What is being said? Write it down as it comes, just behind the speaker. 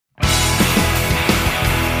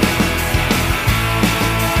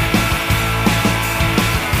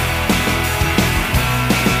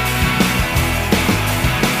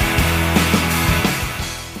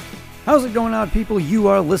How's it going, odd people? You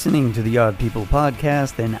are listening to the Odd People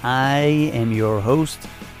Podcast, and I am your host,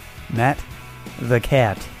 Matt the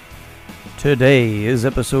Cat. Today is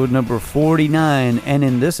episode number 49, and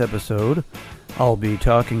in this episode, I'll be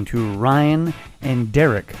talking to Ryan and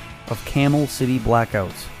Derek of Camel City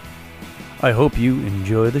Blackouts. I hope you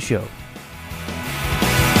enjoy the show.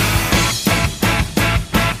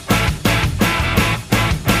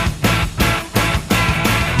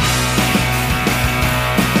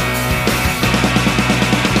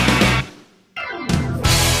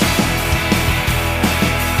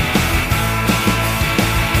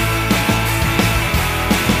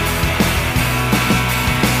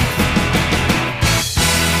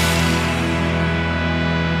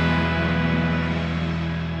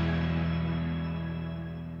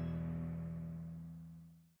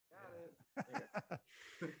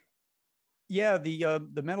 Yeah,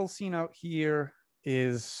 the metal scene out here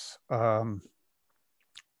is I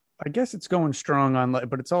guess it's going strong on,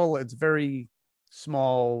 but it's very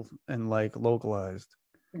small and like localized.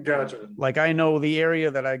 Gotcha. Like, I know the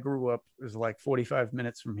area that I grew up is like 45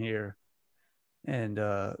 minutes from here, and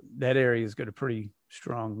that area has got a pretty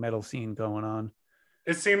strong metal scene going on.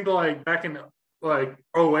 It seemed like back in like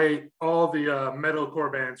 '08, all the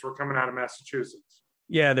metalcore bands were coming out of Massachusetts.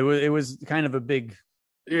 Yeah, it was kind of a big.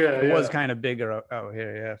 Yeah, it was kind of bigger out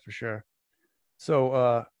here, yeah, for sure.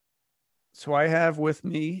 So I have with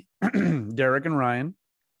me Derek and Ryan,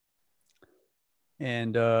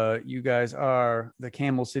 and you guys are the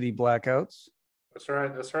Camel City Blackouts. That's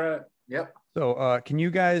right. Yep. So can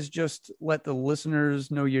you guys just let the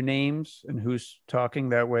listeners know your names and who's talking?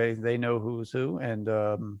 That way they know who's who. And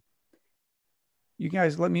you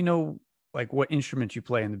guys let me know like what instrument you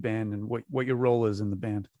play in the band and what your role is in the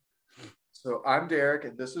band. So I'm Derek,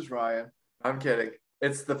 and this is Ryan. I'm kidding.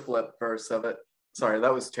 It's the flip verse of it. Sorry,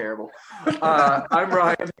 that was terrible. I'm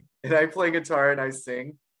Ryan, and I play guitar and I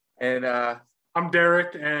sing. And I'm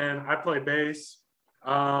Derek, and I play bass.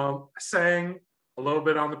 I sang a little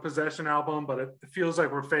bit on the Possession album, but it feels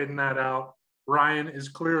like we're fading that out. Ryan is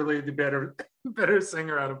clearly the better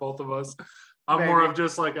singer out of both of us. I'm more of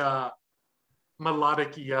just like a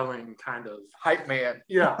melodic yelling kind of hype man.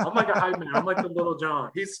 Yeah, I'm like a hype man. I'm like the Little John.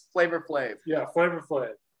 He's Flavor Flav. Yeah, Flavor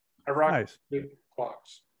Flav. I rock nice. Big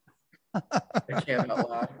clocks. I can't not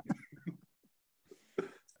lie.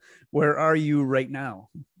 Where are you right now?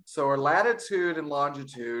 So our latitude and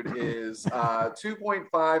longitude is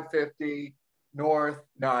 2.550 north.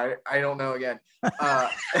 No, I don't know again.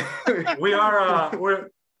 We are we're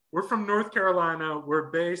from North Carolina. We're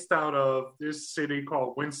based out of this city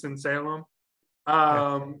called Winston-Salem.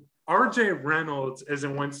 RJ Reynolds is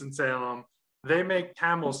in Winston-Salem. They make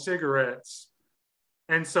Camel cigarettes.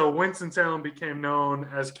 And so Winston-Salem became known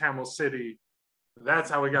as Camel City. That's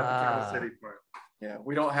how we got the Camel City part. Yeah,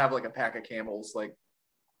 we don't have like a pack of camels like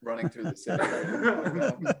running through the city.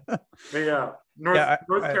 But yeah,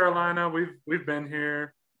 North Carolina, we've been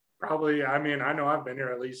here probably, I know I've been here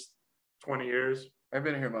at least 20 years. I've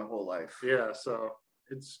been here my whole life. Yeah, so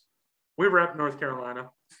we rep North Carolina.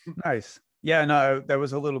 Nice. Yeah, no, that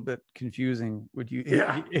was a little bit confusing.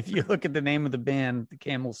 If you look at the name of the band, the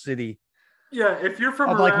Camel City. Yeah, if you're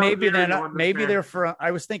from like maybe they're from. I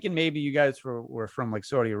was thinking maybe you guys were from like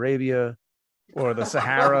Saudi Arabia or the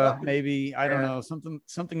Sahara. Maybe I don't know,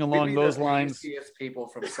 something along those lines. People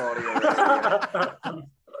from Saudi Arabia.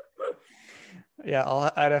 Yeah,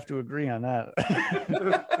 I'd have to agree on that.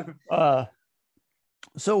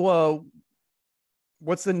 So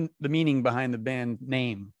what's the meaning behind the band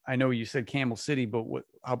name? I know you said Camel City, but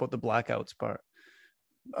how about the Blackouts part?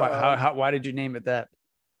 Why did you name it that?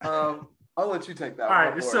 I'll let you take that. All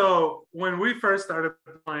right. So when we first started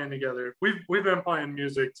playing together, we've been playing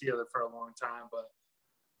music together for a long time, but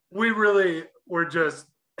we really were just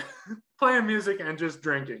playing music and just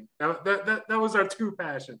drinking. That was our two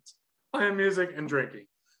passions: playing music and drinking.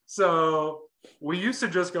 So we used to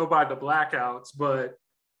just go by the Blackouts, but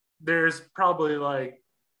there's probably like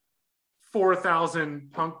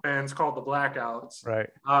 4,000 punk bands called the Blackouts. Right.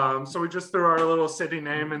 So we just threw our little city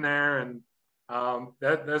name in there, and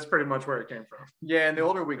that's pretty much where it came from. Yeah, and the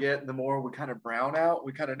older we get, the more we kind of brown out.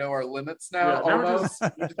 We kind of know our limits now. Yeah, almost.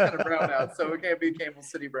 We just kind of brown out. So we can't be Camel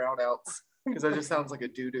City brownouts because that just sounds like a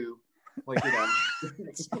doo-doo. Like, you know.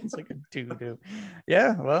 It sounds like a doo-doo.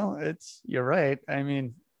 Yeah, well, you're right. I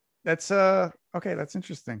mean, that's okay, that's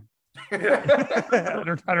interesting. I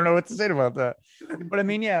don't know what to say about that. But I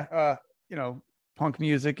mean, yeah, punk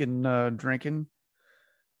music and drinking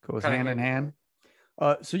goes hand in hand.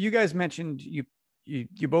 So you guys mentioned you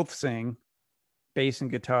both sing bass and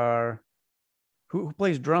guitar. Who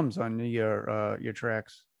plays drums on your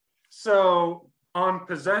tracks? So on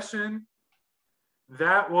Possession,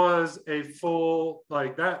 that was a full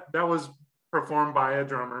that was performed by a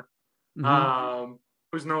drummer,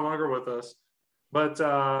 who's no longer with us. But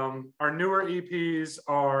our newer EPs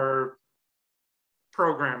are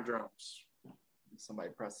program drums. Somebody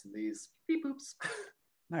pressing these beep boops.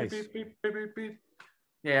 Nice. Beep, beep, beep, beep, beep.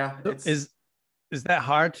 Yeah. Is that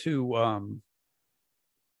hard to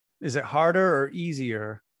is it harder or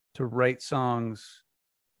easier to write songs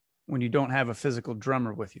when you don't have a physical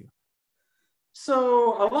drummer with you?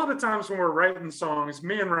 So a lot of times when we're writing songs,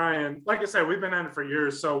 me and Ryan, like I said, we've been at it for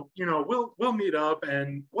years. So, we'll meet up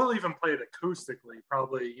and we'll even play it acoustically,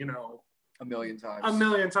 probably, a million times. A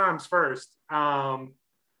million times first. And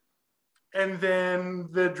then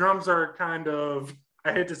the drums are kind of,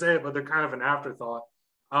 I hate to say it, but they're kind of an afterthought.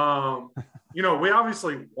 We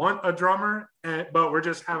obviously want a drummer, but we're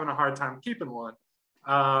just having a hard time keeping one.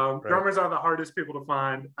 Right. Drummers are the hardest people to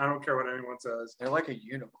find. I don't care what anyone says. They're like a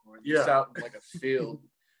unicorn. Just out in like a field.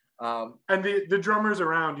 And the drummers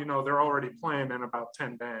around, they're already playing in about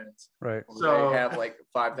 10 bands. Right. So they have like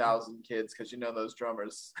 5,000 kids because those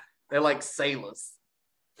drummers, they're like sailors.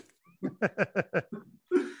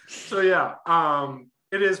 So yeah,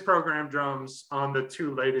 it is program drums on the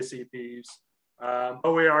 2 latest EPs.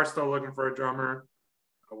 But we are still looking for a drummer.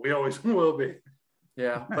 We always will be.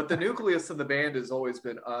 Yeah, but the nucleus of the band has always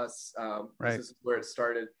been us. Right. This is where it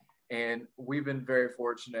started. And we've been very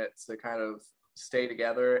fortunate to kind of stay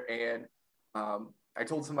together. And I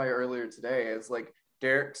told somebody earlier today, it's like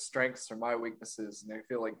Derek's strengths are my weaknesses, and I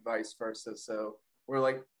feel like vice versa. So we're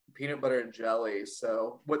like peanut butter and jelly.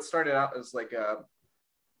 So what started out as like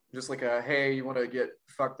just like a, hey, you want to get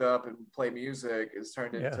fucked up and play music, is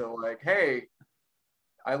turned into like, hey,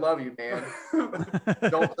 I love you, man.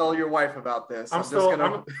 Don't tell your wife about this. I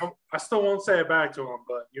still won't say it back to him,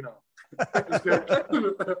 but it's good.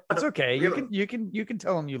 It's okay. You can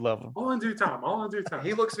tell him you love him. All in due time.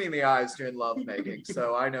 He looks me in the eyes during love making,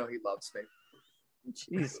 so I know he loves me.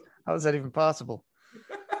 Jeez, how is that even possible?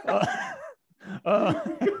 I'm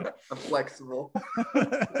flexible.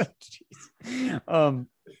 Jeez.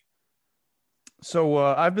 So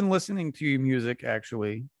I've been listening to your music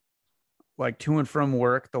actually, like to and from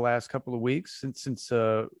work the last couple of weeks since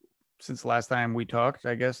last time we talked.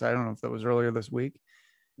 I guess I don't know if that was earlier this week.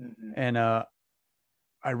 Mm-hmm. And I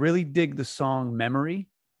really dig the song "Memory."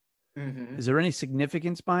 Mm-hmm. Is there any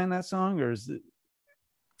significance behind that song, or is it?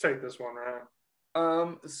 Take this one,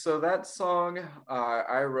 Ryan. So that song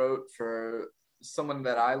I wrote for someone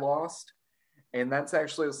that I lost, and that's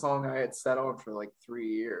actually a song I had sat on for like 3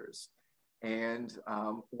 years. And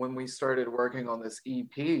when we started working on this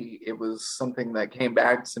EP, it was something that came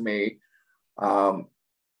back to me,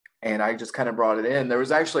 and I just kind of brought it in. There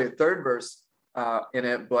was actually a third verse in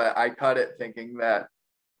it, but I cut it thinking that,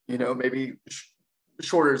 maybe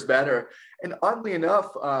shorter is better. And oddly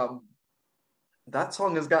enough, that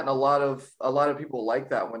song has gotten a lot of people like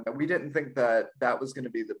that one. We didn't think that was going to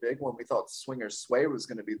be the big one. We thought Swingers Sway was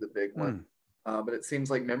going to be the big one. But it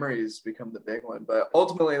seems like Memories become the big one. But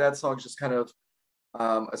ultimately, that song's just kind of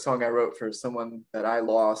a song I wrote for someone that I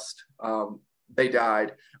lost. They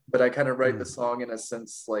died, but I kind of write the song in a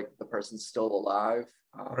sense like the person's still alive.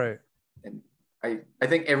 Right. And I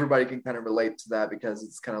think everybody can kind of relate to that, because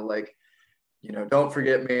it's kind of like, don't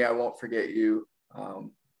forget me, I won't forget you.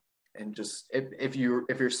 And just if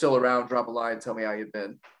you're still around, drop a line, tell me how you've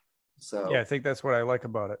been. So yeah, I think that's what I like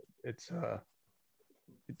about it. It's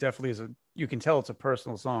it definitely is you can tell it's a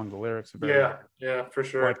personal song. The lyrics are very, yeah, for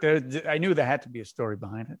sure. Like I knew there had to be a story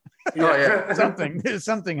behind it. Oh yeah.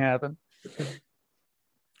 something happened.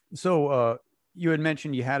 So you had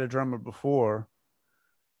mentioned you had a drummer before.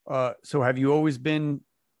 So have you always been,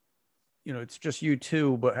 it's just you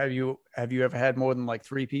two, but have you ever had more than like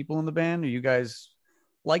 3 people in the band? Are you guys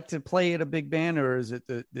like to play at a big band, or is it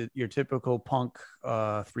your typical punk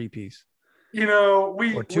 3-piece?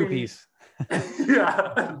 Or 2-piece.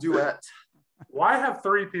 Yeah. Duet. Why have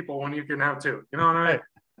 3 people when you can have 2? You know what I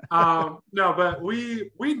mean? No, but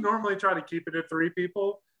we normally try to keep it at 3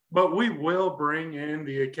 people, but we will bring in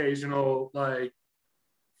the occasional like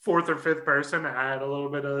 4th or 5th person to add a little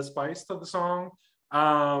bit of spice to the song.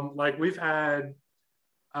 Like we've had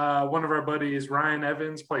one of our buddies, Ryan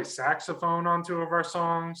Evans, play saxophone on 2 of our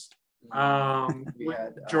songs. We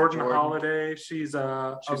had Jordan Holiday, she's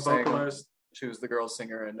a vocalist. She was the girl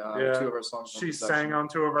singer in 2 of our songs. She sang on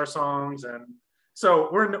 2 of our songs, and so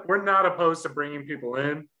we're not opposed to bringing people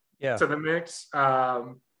in to the mix.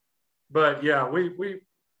 But yeah, we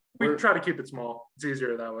try to keep it small. It's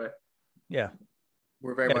easier that way. Yeah,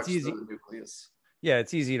 we're very much the nucleus. Yeah,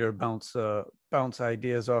 it's easy to bounce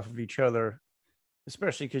ideas off of each other.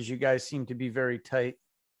 especially because you guys seem to be very tight.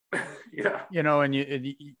 Yeah, And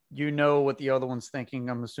you know what the other one's thinking.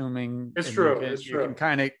 I'm assuming it's and true. You It's you true. can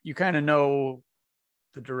kind of know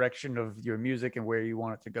the direction of your music and where you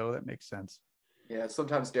want it to go. That makes sense. Yeah,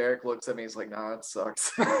 sometimes Derek looks at me, he's like, nah, it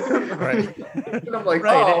sucks. Right. And I'm like,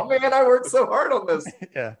 Right. oh man, I worked so hard on this.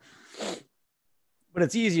 Yeah. But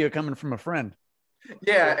it's easier coming from a friend.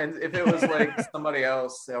 Yeah, and if it was like somebody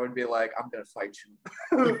else, I would be like, I'm gonna fight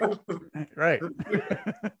you. Right.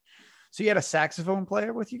 So you had a saxophone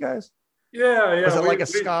player with you guys? Yeah. Was it like a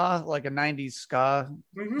ska, like a 90s ska?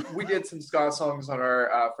 We did some ska songs on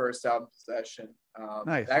our first album, Possession.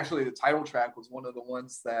 Nice. Actually, the title track was one of the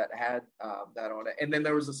ones that had that on it. And then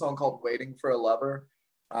there was a song called Waiting for a Lover,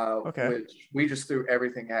 which we just threw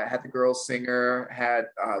everything at. Had the girl singer, had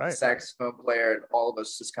the saxophone player, and all of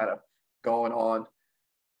us just kind of going on.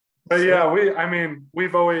 But yeah,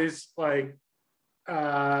 we've always like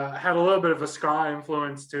had a little bit of a ska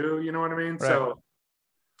influence too, you know what I mean? Right. So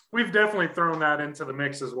we've definitely thrown that into the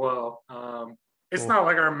mix as well. It's not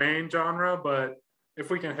like our main genre, but if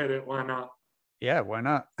we can hit it, why not? Yeah, why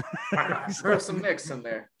not? Throw some mix in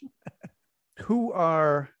there. Who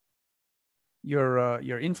are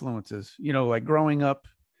your influences? Like growing up,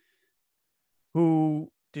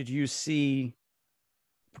 who did you see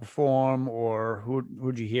perform, or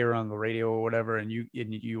who'd you hear on the radio or whatever, and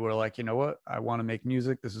you were like, you know what, I want to make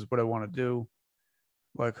music, this is what I want to do?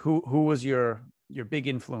 Like who was your big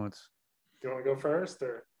influence? Do you want to go first,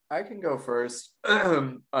 or I can go first?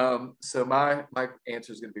 So my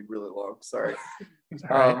answer is going to be really long, sorry.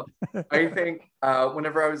 I think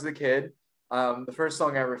whenever I was a kid, the first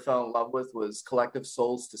song I ever fell in love with was Collective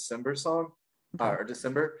Soul's December song, or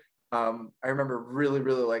December. I remember really,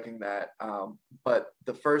 really liking that. But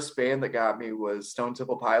the first band that got me was Stone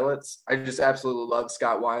Temple Pilots. I just absolutely loved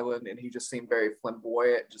Scott Weiland, and he just seemed very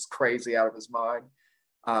flamboyant, just crazy out of his mind,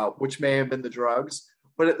 which may have been the drugs.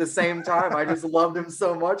 But at the same time, I just loved him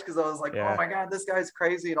so much because I was like, oh my God, this guy's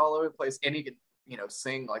crazy and all over the place. And he could,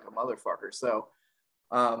 sing like a motherfucker. So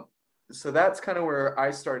that's kind of where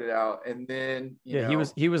I started out. And then,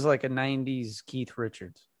 he was like a 90s Keith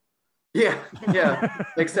Richards. Yeah.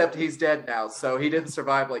 Except he's dead now, so he didn't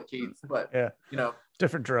survive like Keith. But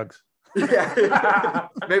different drugs. Yeah,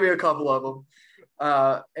 maybe a couple of them.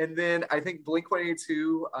 And then I think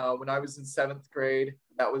Blink-182. When I was in 7th grade,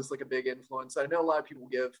 that was like a big influence. I know a lot of people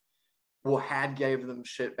gave them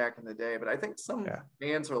shit back in the day, but I think some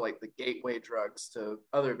bands are like the gateway drugs to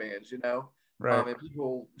other bands. Right. And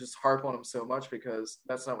people just harp on them so much because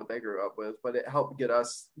that's not what they grew up with. But it helped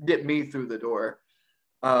get me through the door.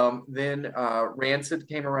 Then Rancid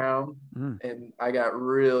came around, and I got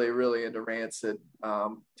really, really into Rancid.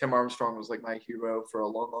 Tim Armstrong was like my hero for a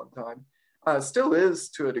long, long time. Still is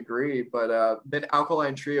to a degree, but then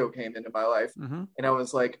Alkaline Trio came into my life, and I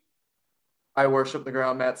was like, I worship the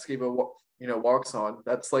ground Matt Skiba walks on.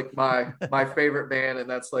 That's like my favorite band, and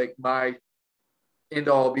that's like my end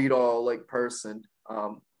all beat all like person.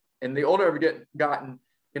 And the older I've gotten,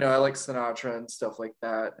 I like Sinatra and stuff like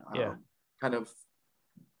that. Kind of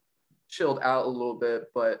chilled out a little bit,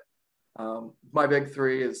 but my big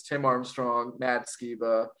three is Tim Armstrong, Matt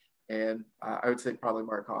Skiba, and I would say probably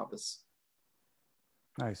Mark Hoppus.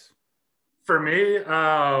 Nice. For me,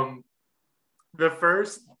 the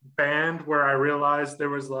first band where I realized there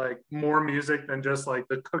was like more music than just like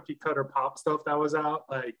the cookie cutter pop stuff that was out,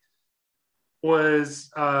 like was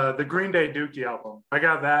the Green Day Dookie album. I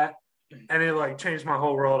got that, and it like changed my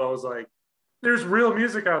whole world. I was like, there's real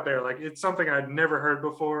music out there. Like it's something I'd never heard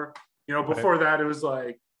before. Before that, it was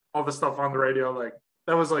like all the stuff on the radio. Like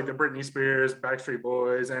that was like the Britney Spears, Backstreet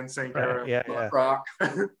Boys, NSYNC era, rock.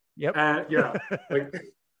 Yep.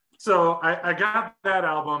 So I got that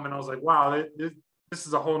album, and I was like, wow, this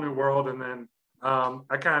is a whole new world. And then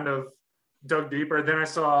I kind of dug deeper. Then I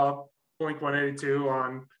saw Blink-182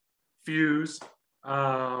 on Fuse,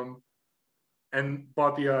 and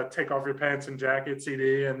bought the Take Off Your Pants and Jacket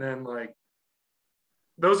CD, and then like.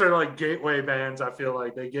 Those are like gateway bands. I feel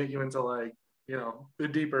like they get you into like, the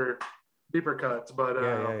deeper cuts, but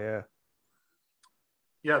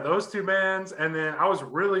those two bands. And then I was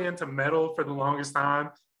really into metal for the longest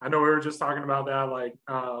time. I know we were just talking about that, like,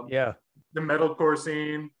 the metalcore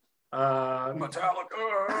scene,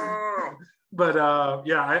 Metallica. But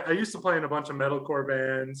I used to play in a bunch of metalcore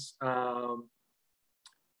bands, and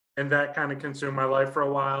that kind of consumed my life for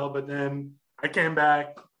a while. But then I came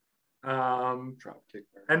back. Dropkick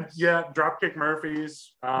Murphys. And Dropkick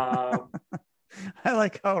Murphys. I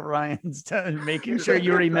like how Ryan's making sure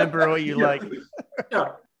you remember what you like.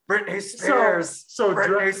 Britney Spears. So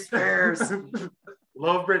Britney Spears.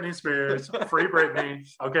 Love Britney Spears. Free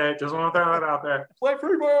Britney. Okay, just want to throw that out there. Play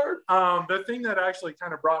Freebird. The thing that actually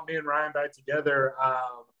kind of brought me and Ryan back together,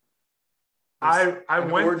 I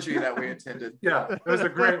went orgy that we attended. Yeah, it was a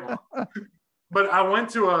great one. But I went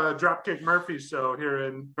to a Dropkick Murphys show here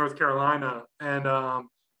in North Carolina, and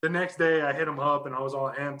the next day I hit him up, and I was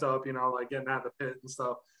all amped up, you know, like getting out of the pit and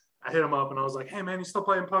stuff. I hit him up, and I was like, "Hey, man, you still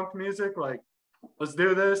playing punk music? Like, let's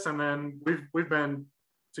do this." And then we've been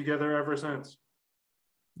together ever since.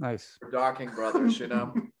 Nice. We're docking brothers, you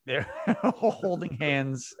know. They're holding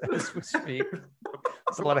hands as we speak.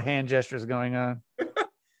 There's a lot of hand gestures going on.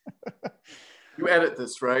 You edit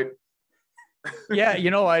this, right? Yeah,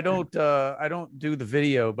 you know, I don't do the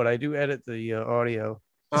video, but I do edit the audio.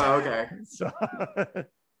 Oh, okay.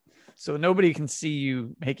 So nobody can see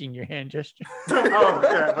you making your hand gesture.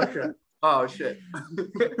 Oh, okay. Oh shit.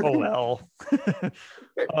 Oh well.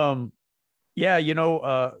 Yeah, you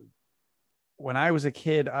know, when I was a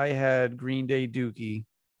kid, I had Green Day Dookie.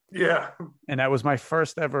 Yeah. And that was my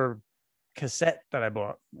first ever cassette that I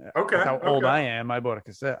bought. Okay. That's how old I am. I bought a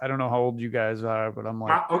cassette. I don't know how old you guys are, but I'm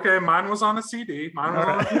like, okay, mine was on a CD.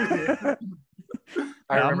 I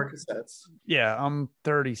remember cassettes. Yeah, I'm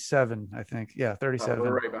 37, I think. Yeah, 37.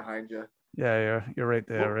 We're right behind you. Yeah, you're right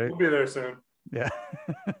there, right? We'll be there soon. Yeah.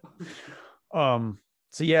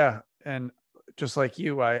 So yeah, and just like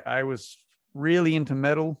you, I was really into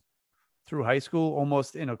metal through high school,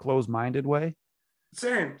 almost in a closed-minded way.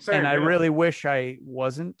 Same. And I really wish I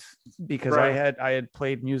wasn't, because Right. I had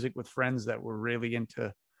played music with friends that were really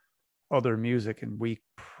into other music, and we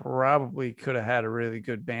probably could have had a really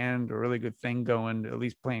good band or really good thing going, at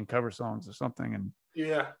least playing cover songs or something. And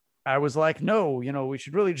Yeah. I was like, no, you know, we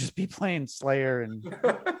should really just be playing Slayer and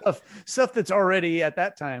stuff that's already at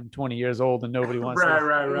that time 20 years old and nobody wants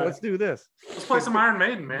Right. Let's do this. Let's play some Iron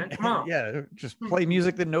Maiden, man. Come on. Yeah, just play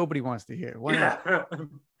music that nobody wants to hear. Why not? Yeah.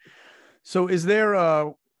 So is there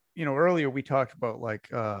you know, earlier we talked about like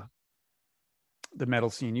the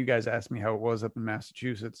metal scene. You guys asked me how it was up in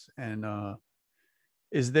Massachusetts, and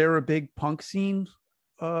is there a big punk scene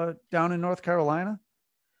down in North Carolina?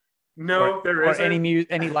 No, there isn't. Or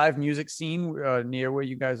any live music scene near where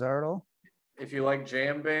you guys are at all? If you like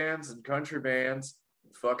jam bands and country bands,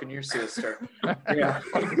 fucking your sister. Yeah.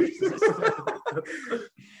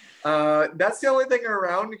 That's the only thing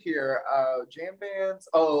around here. Jam bands.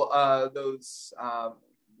 Those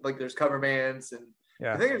like there's cover bands, and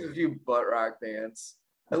I think there's a few butt rock bands.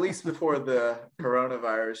 At least before the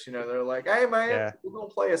coronavirus, you know, they're like, "Hey man, we're gonna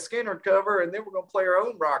play a Skinner cover, and then we're gonna play our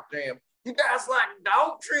own rock jam. You guys like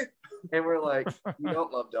Daltrey?" And we're like, "We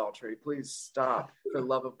don't love Daltrey. Please stop, for the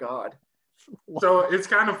love of God." So it's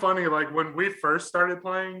kind of funny. Like when we first started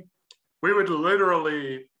playing, we would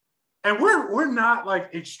literally, and we're not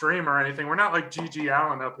like extreme or anything. We're not like G.G.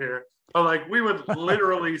 Allen up here, but like we would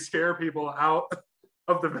literally scare people out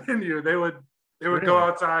of the venue. They would go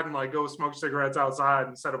outside and like go smoke cigarettes outside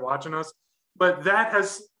instead of watching us. But that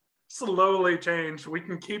has slowly changed. We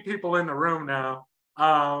can keep people in the room now.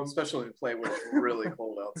 Especially to play when it's really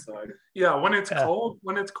cold outside. Yeah, when it's cold,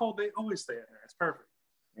 they always stay in there. It's perfect.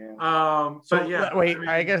 Yeah. But yeah. Wait,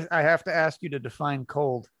 I guess I have to ask you to define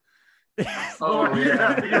cold. Oh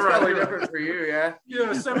yeah, you're probably right. different for you, yeah.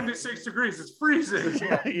 Yeah, 76 degrees. It's freezing.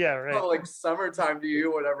 Yeah, right. Well, like summertime to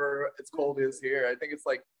you, whatever it's cold is here. I think it's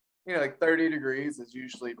like, you know, like 30 degrees is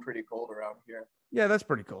usually pretty cold around here. Yeah, that's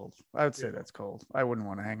pretty cold. I would say that's cold. I wouldn't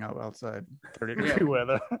want to hang out outside 30-degree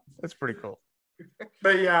weather. That's pretty cold.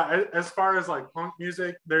 But yeah, as far as like punk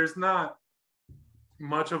music, there's not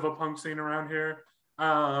much of a punk scene around here.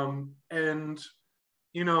 And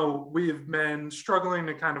you know, we've been struggling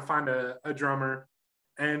to kind of find a drummer.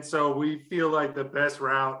 And so we feel like the best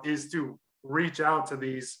route is to reach out to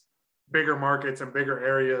these bigger markets and bigger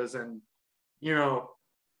areas and, you know,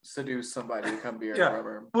 seduce somebody to come be our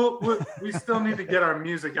drummer. Well, we still need to get our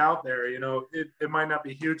music out there. You know, it might not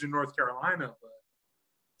be huge in North Carolina, but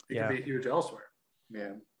it can be huge elsewhere.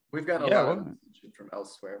 Yeah. We've got a lot of attention from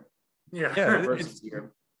elsewhere. Yeah.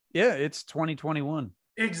 It's 2021.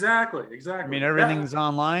 Exactly. I mean, everything's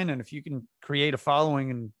online, and if you can create a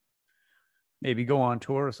following and maybe go on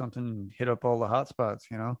tour or something and hit up all the hot spots,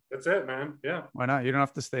 you know, that's it, man. Yeah, why not? You don't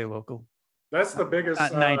have to stay local. That's the biggest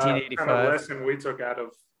 1985 kind of lesson we took out of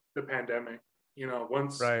the pandemic. You know,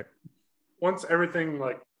 once everything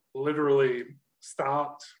like literally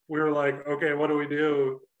stopped, we were like, okay, what do we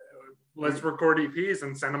do? Let's record EPs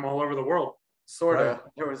and send them all over the world. Sort of.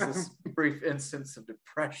 There was this brief instance of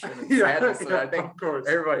depression and sadness that I think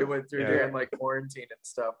everybody went through during like quarantine and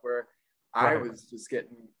stuff, where I was just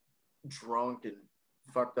getting drunk and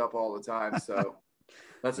fucked up all the time. So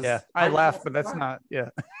that's just, I laugh, but that's not.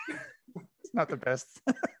 not the best.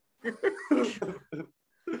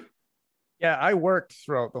 Yeah, I worked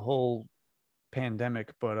throughout the whole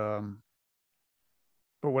pandemic, but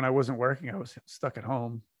when I wasn't working, I was stuck at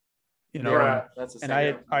home, Yeah, that's the and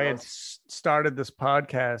same. I had started this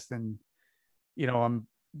podcast, and I'm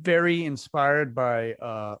very inspired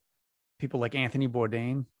by people like Anthony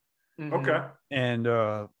Bourdain, Okay. and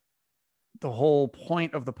the whole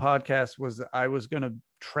point of the podcast was that I was going to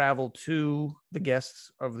travel to the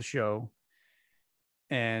guests of the show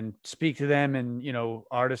and speak to them, and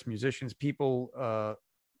artists, musicians, people,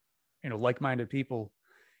 like-minded people,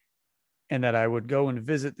 and that I would go and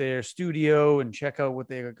visit their studio and check out what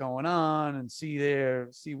they got going on and see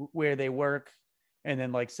where they work, and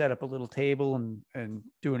then like set up a little table and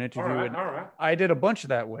do an interview. All right. I did a bunch of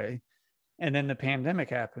that way, and then the pandemic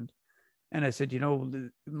happened, and I said,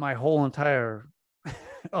 my whole entire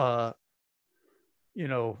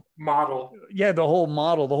Model. yeah, the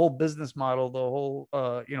whole business model, the whole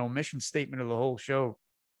mission statement of the whole show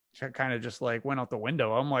kind of just like went out the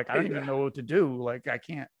window. I'm like, I don't even know what to do. Like,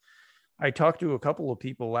 I talked to a couple of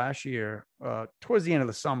people last year towards the end of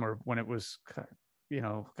the summer when it was kind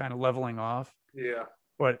of leveling off. Yeah.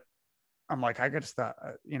 But I'm like, I gotta stop.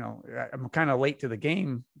 I'm kind of late to the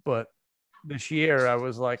game, but this year I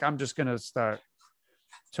was like, I'm just gonna start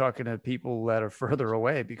talking to people that are further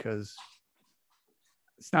away, because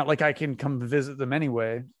it's not like I can come visit them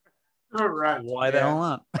anyway. All right. Why the hell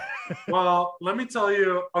not? Well, let me tell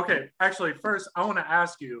you. Okay, actually, first I want to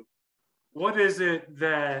ask you, what is it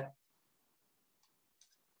that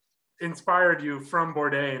inspired you from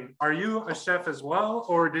Bourdain? Are you a chef as well,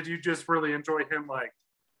 or did you just really enjoy him, like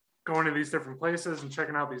going to these different places and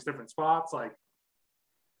checking out these different spots? Like,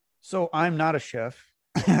 so I'm not a chef.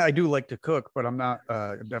 I do like to cook, but I'm not.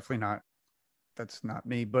 Definitely not. That's not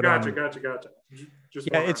me. But gotcha. Just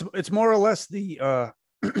yeah, it's more or less the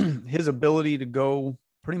his ability to go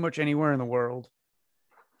pretty much anywhere in the world,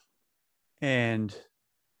 and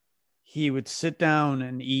he would sit down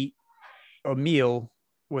and eat a meal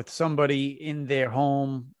with somebody in their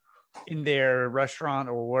home, in their restaurant,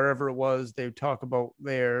 or wherever it was. They would talk about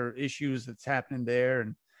their issues that's happening there,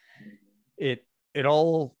 and it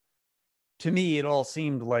all, to me, it all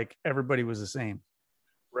seemed like everybody was the same.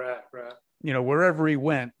 Right. Wherever he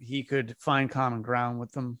went, he could find common ground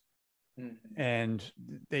with them. And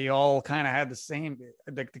they all kind of had the same,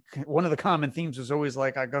 one of the common themes was always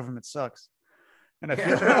like, our government sucks. And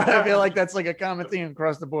I feel like that's like a common theme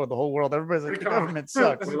across the board, the whole world. Everybody's like, the government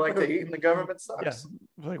sucks. We like to eat and the government sucks.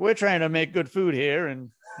 Yeah. Like, we're trying to make good food here and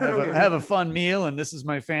have a fun meal. And this is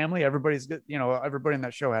my family. Everybody's good. Everybody in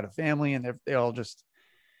that show had a family, and they all just,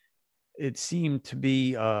 it seemed to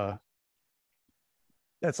be,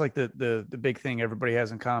 that's like the big thing everybody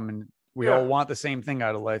has in common. We all want the same thing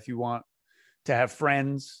out of life. You want to have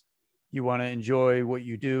friends. You want to enjoy what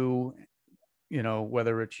you do,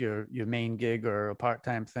 whether it's your main gig or a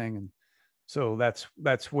part-time thing. And so that's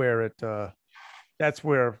where that's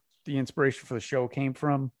where the inspiration for the show came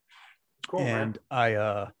from. Cool, and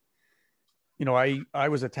man. I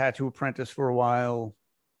was a tattoo apprentice for a while.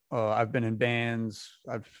 I've been in bands.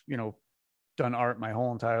 I've, done art my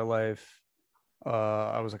whole entire life.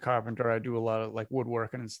 I was a carpenter. I do a lot of like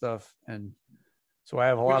woodworking and stuff. And so I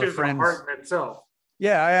have a lot of friends. Art in itself.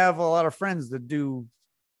 Yeah, I have a lot of friends that do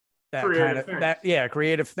that Creative kind of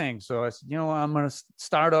creative thing. So I said, I'm going to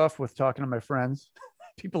start off with talking to my friends,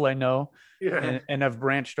 people I know, and I've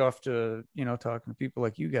branched off to, talking to people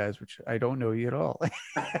like you guys, which I don't know you at all.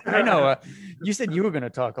 I know you said you were going to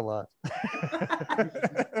talk a lot.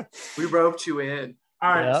 We roped you in.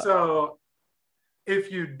 All right. So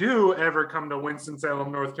if you do ever come to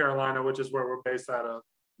Winston-Salem, North Carolina, which is where we're based out of,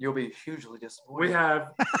 you'll be hugely disappointed. We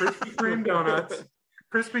have Krispy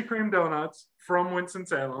Kreme donuts from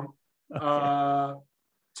Winston-Salem. Okay.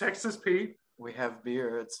 Texas Pete. We have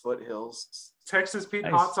beer. It's Foothills. Texas Pete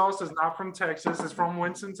hot sauce is not from Texas. It's from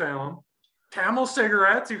Winston-Salem. Camel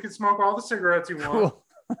cigarettes. You can smoke all the cigarettes you want.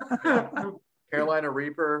 Cool. Carolina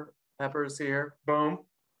Reaper peppers here. Boom.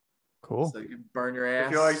 Cool. So you can burn your ass.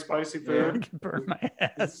 If you like spicy food. I can burn my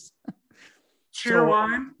ass. Cheer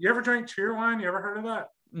wine. You ever drank cheer wine? You ever heard of that?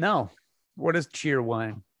 No. What is cheer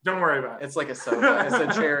wine? Don't worry about it. It's like a soda. It's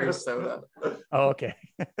a cherry soda. Oh, okay.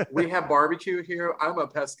 We have barbecue here. I'm a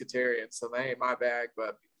pescatarian, so that ain't my bag,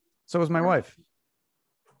 but so is my wife.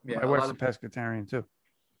 Yeah, my wife's a pescatarian too.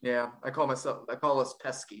 Yeah, I call us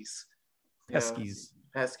peskies. Peskies.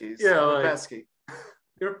 Peskies. Yeah, like, pesky.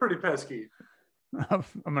 You're pretty pesky. I'm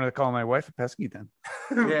gonna call my wife a pesky then.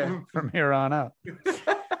 Yeah. From here on out.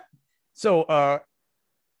 So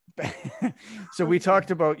so we talked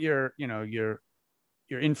about your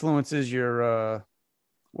influences, your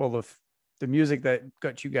the the music that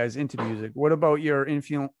got you guys into music. What about your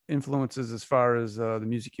influences as far as the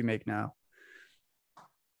music you make now?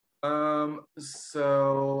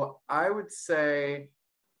 So I would say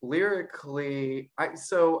lyrically,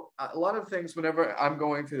 so a lot of things whenever I'm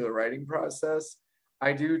going through the writing process,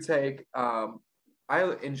 I do take I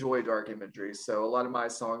enjoy dark imagery. So a lot of my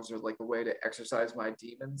songs are like a way to exercise my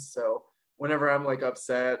demons. So whenever I'm like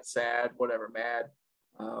upset, sad, whatever, mad,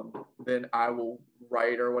 then I will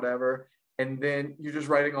write or whatever. And then you're just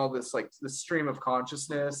writing all this like this stream of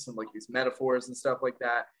consciousness and like these metaphors and stuff like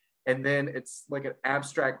that. And then it's like an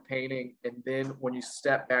abstract painting. And then when you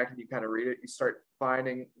step back and you kind of read it, you start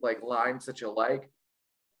finding like lines that you like.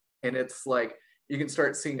 And it's like you can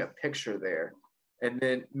start seeing a picture there. And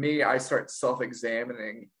then I start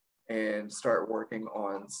self-examining and start working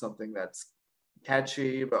on something that's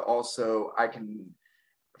catchy, but also I can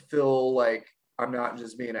feel like I'm not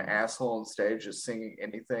just being an asshole on stage, just singing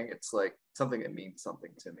anything. It's like something that means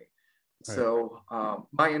something to me. Right. So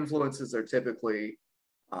my influences are typically,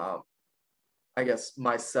 I guess,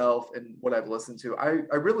 myself and what I've listened to.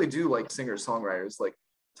 I really do like singer-songwriters like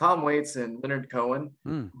Tom Waits and Leonard Cohen.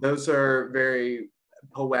 Those are very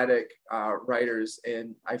poetic writers,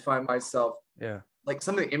 and I find myself like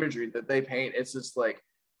some of the imagery that they paint, it's just like,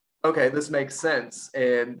 okay, this makes sense,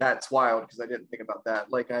 and that's wild because I didn't think about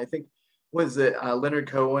that. Like I think, was it Leonard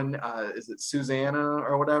Cohen? Is it Susanna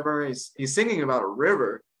or whatever? He's singing about a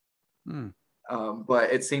river,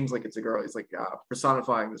 but it seems like it's a girl. He's like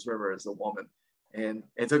personifying this river as a woman, and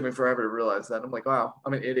it took me forever to realize that. I'm like, wow,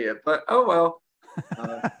 I'm an idiot, but oh well.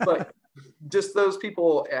 But just those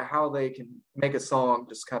people, how they can make a song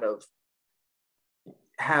just kind of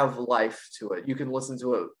have life to it. You can listen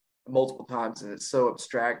to it multiple times and it's so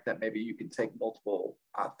abstract that maybe you can take multiple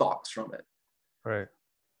thoughts from it. Right.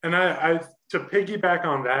 And I to piggyback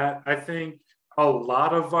on that, I think a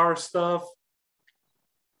lot of our stuff,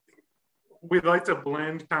 we like to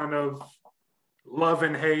blend kind of love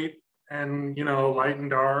and hate and, light and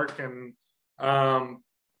dark and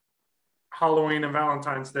Halloween and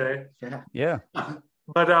Valentine's Day. Yeah.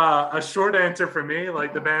 But a short answer for me,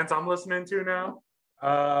 like the bands I'm listening to now,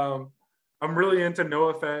 I'm really into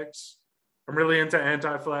NoFX. I'm really into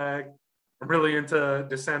Anti-Flag. I'm really into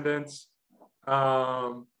Descendants.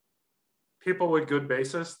 People with good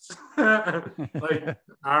bassists. Like,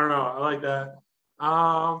 I don't know. I like that.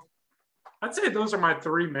 I'd say those are my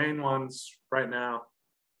three main ones right now.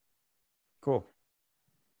 Cool.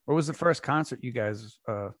 What was the first concert you guys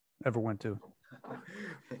ever went to?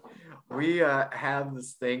 We have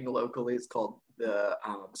this thing locally. It's called the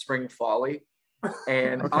Spring Folly,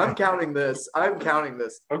 and okay. I'm counting this.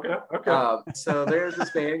 Okay. So there's this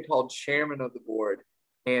band called Chairman of the Board,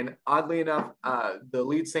 and oddly enough, the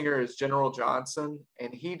lead singer is General Johnson,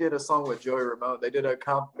 and he did a song with Joey Ramone. They did a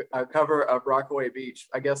cover of Rockaway Beach.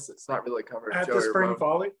 I guess it's not really a cover. At Joey the Spring Ramone.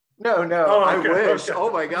 Folly? No. Oh, okay, I wish. Okay.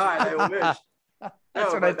 Oh my God, I wish.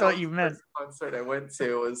 That's what I thought you meant. The concert I went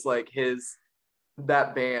to was like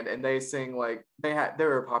that band, and they sing like they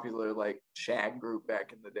were a popular like shag group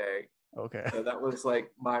back in the day. Okay. So that was like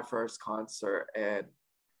my first concert, and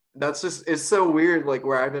that's just, it's so weird like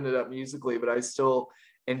where I've ended up musically, but I still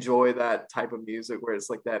enjoy that type of music where it's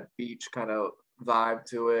like that beach kind of vibe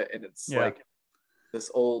to it, and it's like this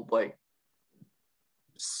old like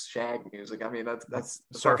shag music. I mean that's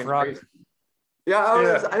surf rock. Crazy. Yeah,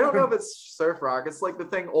 I don't know if it's surf rock. It's like the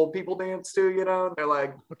thing old people dance to, and they're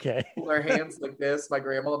like, okay, their hands like this. My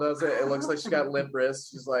grandma does it. It looks like she got limp wrists.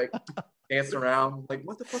 She's like dancing around. Like,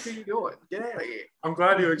 what the fuck are you doing? Get out of here. I'm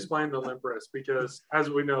glad you explained the limp wrist because, as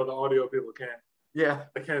we know, the audio people can't. Yeah,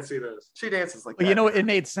 they can't see this. She dances like that. You know, it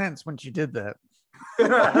made sense when she did that.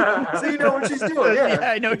 So you know what she's doing. Yeah,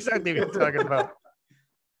 I know exactly what you're talking about.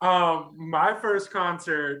 My first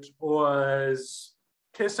concert was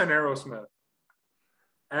Kiss and Aerosmith.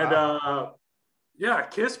 And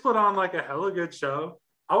Kiss put on like a hella good show.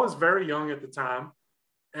 I was very young at the time.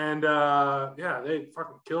 And they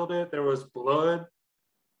fucking killed it. There was blood,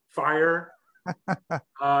 fire.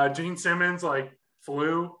 Gene Simmons like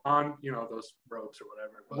flew on, those ropes or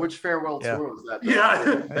whatever. But, which farewell tour was that?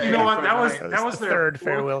 Yeah. You know what? That was their third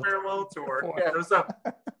farewell tour. It was a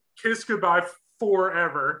Kiss Goodbye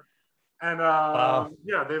Forever. And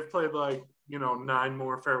they've played like, 9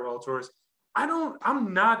 more farewell tours.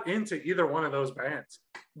 I'm not into either one of those bands,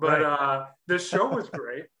 but the show was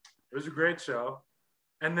great. It was a great show.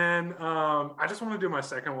 And then I just want to do my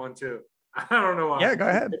second one too. I don't know why. Yeah, go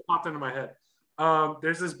ahead. It popped into my head.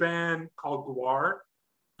 There's this band called Guar.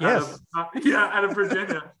 Yes. Out of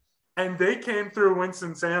Virginia. And they came through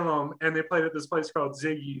Winston-Salem and they played at this place called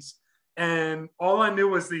Ziggy's. And all I knew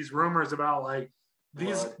was these rumors about like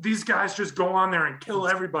these guys just go on there and kill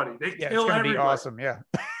everybody. They Yeah, kill it's gonna everybody. be awesome. Yeah.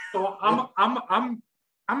 So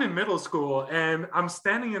I'm in middle school and I'm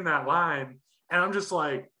standing in that line and I'm just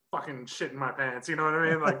like fucking shitting my pants. You know what I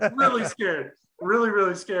mean? Like really scared,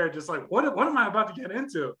 really scared. Just like what am I about to get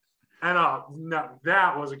into? And no,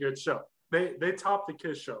 that was a good show. They topped the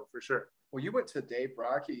Kiss show for sure. Well, you went to Dave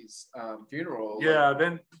Brocky's funeral. Yeah,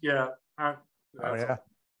 Oh yeah.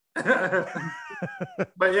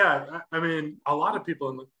 But yeah, I mean, a lot of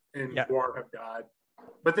people in War have died.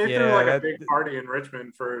 But they threw like a big party in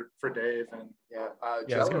Richmond for Dave, and I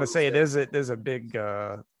was gonna say there's a big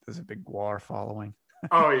Guar following.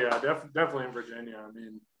 Oh yeah, definitely in Virginia. I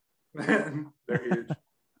mean, they're huge.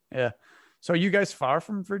 Yeah. So are you guys far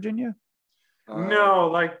from Virginia? No,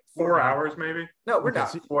 like 4 hours maybe. No, we're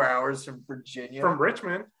not 4 hours from Virginia. From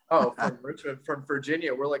Richmond. Oh, from Richmond. From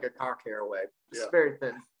Virginia, we're like a cock hair away. It's very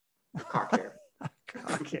thin. Cock hair.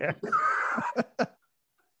 Cock hair.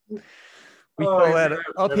 We call that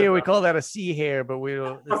up here. We call that a C hair, but we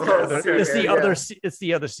don't. It's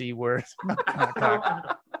the other C word.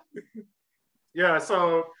 Yeah.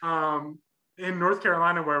 So in North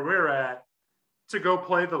Carolina, where we're at, to go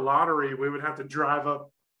play the lottery, we would have to drive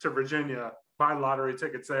up to Virginia, buy lottery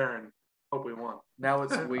tickets there, and hope we won. Now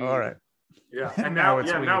it's weed. All right. Yeah, and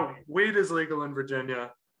now weed is legal in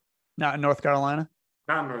Virginia. Not in North Carolina.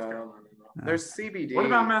 Not in North Carolina. No. There's CBD. What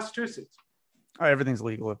about Massachusetts? Oh, everything's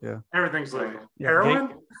legal up there. Everything's legal. Yeah,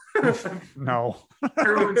 Heroin? No.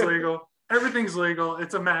 Heroin's legal. Everything's legal.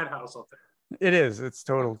 It's a madhouse up there. It is. It's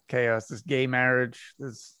total chaos. There's gay marriage.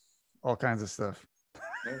 There's all kinds of stuff.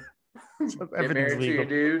 Yeah. So get married to your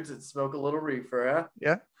dudes and smoke a little reefer, huh?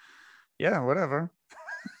 Yeah. Yeah, whatever.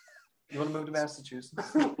 You want to move to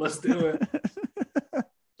Massachusetts? Let's do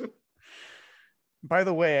it. By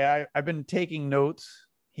the way, I've been taking notes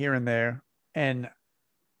here and there, and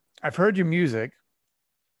I've heard your music,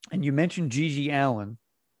 and you mentioned Gigi Allen,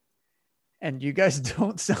 and you guys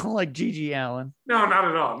don't sound like Gigi Allen. No, not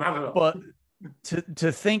at all. Not at all. But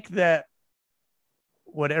to think that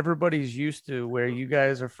what everybody's used to, where you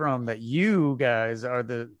guys are from, that you guys are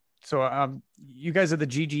you guys are the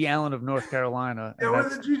Gigi Allen of North Carolina. Yeah, we're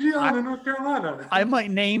the Gigi Allen of North Carolina. I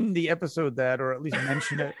might name the episode that, or at least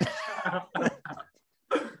mention it.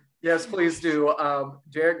 Yes, please do.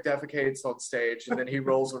 Derek defecates on stage and then he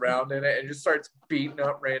rolls around in it and just starts beating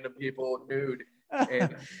up random people nude.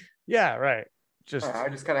 And yeah, right. I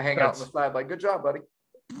just kind of hang out on the side like, good job, buddy.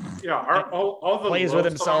 Yeah, all the plays with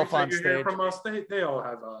himself on stage. From us, they all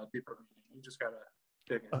have deeper meaning. You just gotta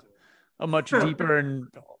dig into it. A much deeper and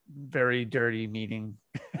very dirty meaning.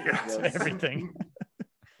 Yes. Everything.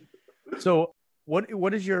 So,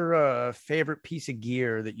 what is your favorite piece of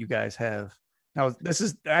gear that you guys have? Now, this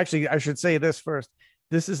is actually, I should say this first.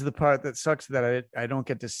 This is the part that sucks, that I don't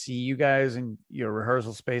get to see you guys in your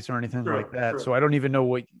rehearsal space or anything like that. Sure. So I don't even know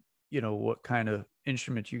what kind of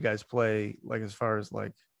instrument you guys play, like as far as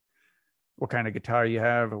like what kind of guitar you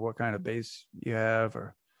have or what kind of bass you have.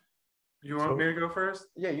 Or you want me to go first?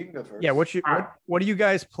 Yeah, you can go first. Yeah, what do you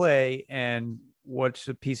guys play, and what's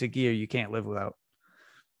a piece of gear you can't live without?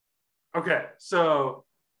 Okay, so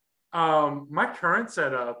my current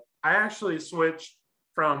setup, I actually switched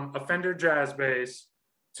from a Fender jazz bass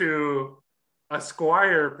to a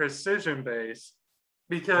Squier precision bass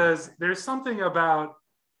because there's something about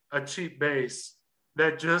a cheap bass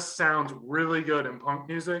that just sounds really good in punk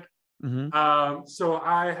music. Mm-hmm. So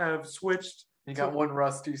I have switched. You got one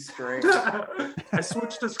rusty string. I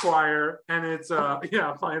switched to Squier, and it's I'm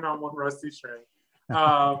playing on one rusty string, and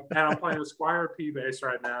I'm playing a Squier P bass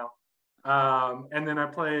right now, and then I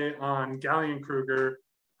play on Galleon Kruger.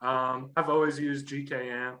 I've always used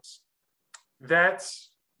GK amps.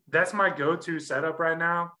 That's my go-to setup right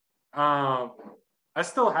now. I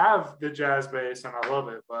still have the jazz bass and I love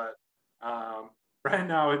it, but right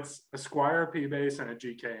now it's a Squier P bass and a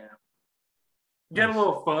GK amp. Get a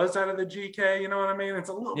little fuzz out of the GK, you know what I mean? It's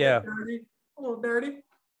a little bit dirty, a little dirty.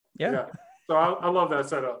 Yeah. So I love that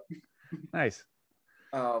setup. Nice.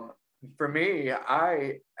 For me,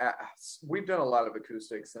 we've done a lot of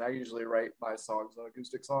acoustics, and I usually write my songs on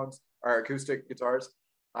acoustic guitars.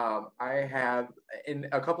 I have in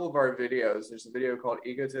a couple of our videos. There's a video called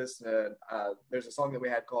 "Egotist," and there's a song that we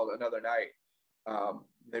had called "Another Night."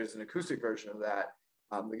 There's an acoustic version of that.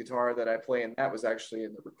 The guitar that I play in that was actually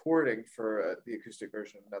in the recording for the acoustic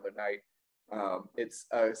version of "Another Night." It's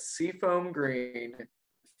a seafoam green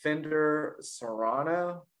Fender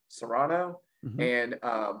Serrano. Mm-hmm. And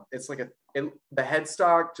it's like the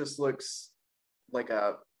headstock just looks like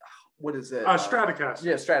what is it? Stratocaster.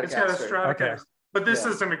 Yeah, Stratocaster. It's got a Stratocaster. Okay. But this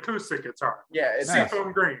is an acoustic guitar. Yeah, it's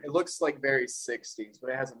seafoam green. It looks like very 60s, but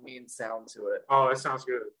it has a mean sound to it. Oh, it sounds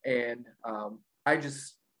good. And I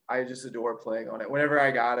just adore playing on it. Whenever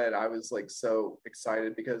I got it, I was like so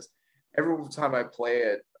excited because every time I play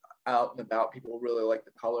it out and about, people really like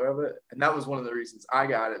the color of it. And that was one of the reasons I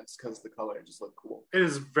got it, is because the color just looked cool. It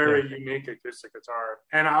is very unique acoustic guitar.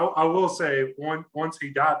 And I will say, once he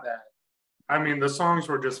got that, I mean, the songs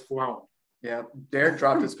were just flowing. Yeah, Derek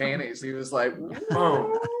dropped his panties. He was like,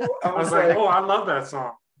 "Oh!" I was like, "Oh, I love that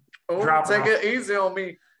song." Oh, take it easy on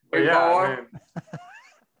me, man.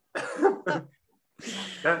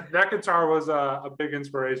 that guitar was a big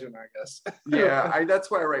inspiration, I guess. Yeah, that's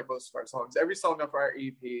why I write most of our songs. Every song of our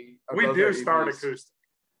EP, we do start acoustic.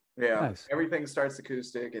 Yeah, nice. Everything starts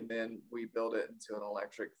acoustic, and then we build it into an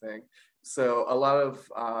electric thing. So a lot of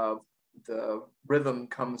the rhythm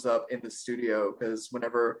comes up in the studio, because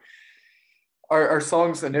whenever our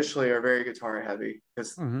songs initially are very guitar heavy,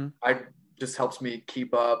 because I just helps me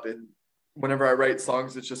keep up. And whenever I write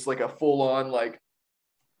songs, it's just like a full on like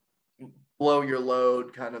blow your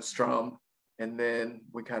load kind of strum, and then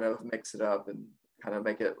we kind of mix it up and kind of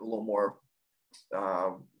make it a little more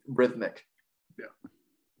rhythmic. Yeah,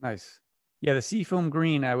 nice. Yeah, the seafoam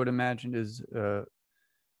green, I would imagine, is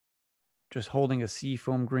just holding a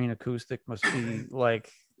seafoam green acoustic must be like,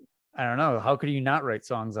 I don't know. How could you not write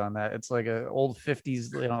songs on that? It's like an old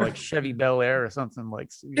 50s, like Chevy Bel Air or something like.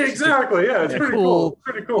 Exactly. Yeah. It's pretty cool.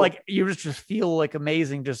 Pretty cool. Like you just feel like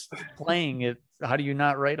amazing just playing it. How do you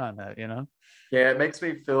not write on that, Yeah, it makes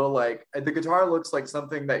me feel like the guitar looks like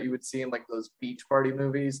something that you would see in like those beach party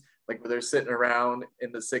movies, like where they're sitting around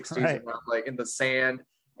in the 60s, right, around, like in the sand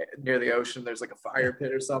near the ocean. There's like a fire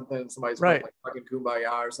pit or something. Somebody's playing like fucking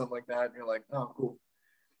Kumbaya or something like that. And you're like, oh, cool.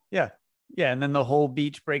 Yeah. Yeah, and then the whole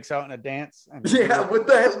beach breaks out in a dance. With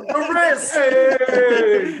the wrist.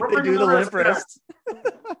 Hey, they do the limp wrist.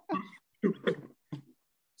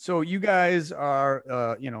 So you guys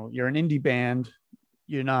are, you're an indie band.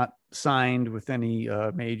 You're not signed with any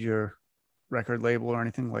major record label or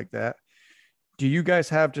anything like that. Do you guys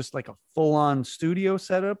have just like a full-on studio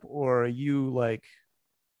setup, or are you like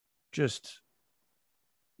just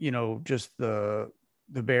the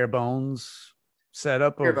bare bones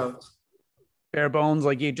setup? Bare bones,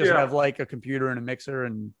 like you just have like a computer and a mixer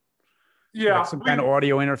and some kind of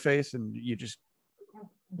audio interface, and you just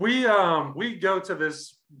we go to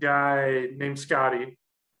this guy named Scotty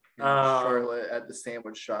in Charlotte at the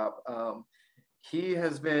sandwich shop. He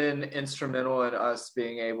has been instrumental in us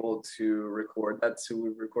being able to record. That's who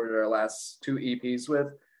we recorded our last 2 EPs with.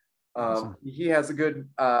 Awesome. He has a good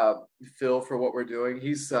feel for what we're doing.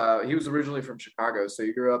 He was originally from Chicago, so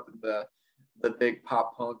he grew up in the big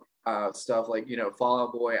pop punk stuff, like Fall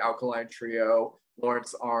Out Boy, Alkaline Trio,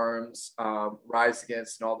 Lawrence Arms, Rise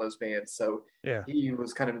Against, and all those bands. So he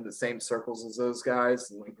was kind of in the same circles as those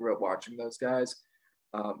guys, and we grew up watching those guys.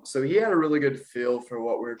 So he had a really good feel for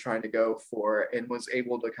what we were trying to go for, and was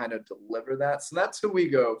able to kind of deliver that. So that's who we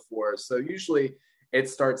go for. So usually it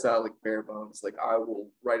starts out like bare bones. Like I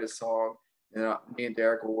will write a song, and me and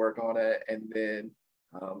Derek will work on it, and then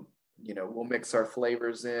we'll mix our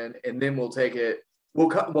flavors in, and then we'll take it.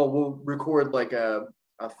 We'll record like a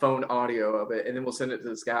phone audio of it, and then we'll send it to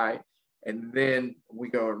this guy, and then we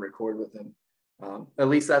go and record with him. At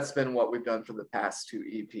least that's been what we've done for the past 2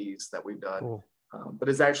 EPs that we've done. Cool. But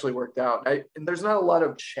it's actually worked out. And there's not a lot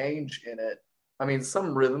of change in it. I mean,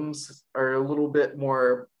 some rhythms are a little bit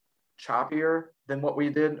more choppier than what we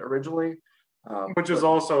did originally. Which is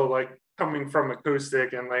also like coming from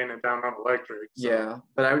acoustic and laying it down on electric. So. Yeah,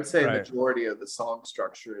 but I would say the majority of the song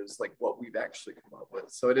structure is like what we've actually come up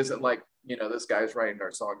with. So it isn't like, this guy's writing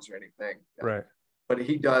our songs or anything. Right. But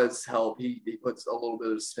he does help. He puts a little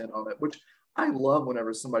bit of spin on it, which I love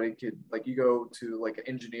whenever somebody could, like, you go to like an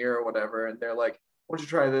engineer or whatever, and they're like, why don't you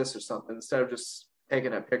try this or something, instead of just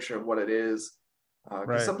taking a picture of what it is.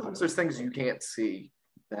 Because sometimes there's things you can't see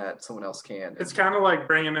that someone else can. It's kind of like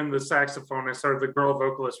bringing in the saxophonist or the girl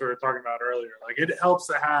vocalist we were talking about earlier. Like it helps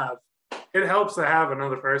to have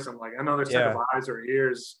another person, like another set of eyes or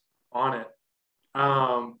ears on it.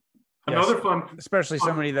 Another fun, especially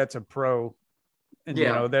somebody that's a pro, and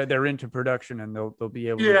they're into production, and they'll be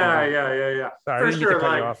able to yeah. Sorry, for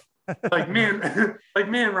sure. Like me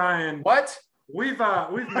and Ryan. What? We've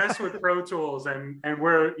messed with Pro Tools, and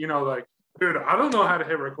we're like, dude, I don't know how to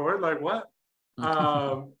hit record. Like what?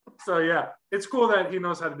 So yeah, it's cool that he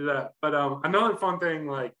knows how to do that. But another fun thing,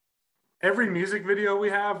 like every music video we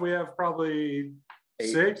have probably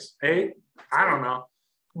 6, 8, I don't know.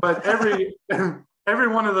 But every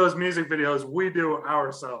one of those music videos we do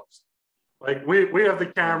ourselves. Like we have the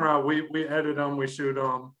camera, we edit them, we shoot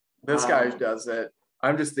them. This guy does it.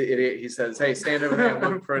 I'm just the idiot. He says, "Hey, stand over there and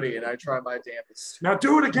look pretty," and I try my damnedest. Now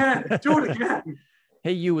do it again. Do it again.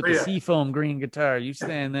 Hey, you with the seafoam green guitar, you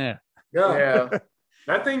stand there. Yeah.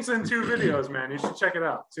 That thing's in 2 videos, man. You should check it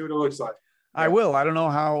out. See what it looks like. I will. I don't know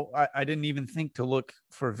how. I didn't even think to look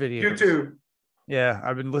for videos. YouTube. Yeah,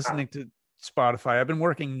 I've been listening to Spotify. I've been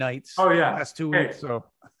working nights. Oh yeah, last 2 weeks. So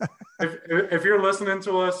if you're listening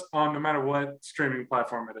to us on no matter what streaming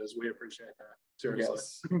platform it is, we appreciate that. Seriously.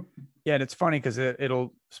 Yes. Yeah, and it's funny because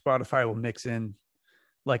Spotify will mix in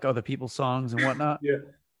like other people's songs and whatnot. Yeah.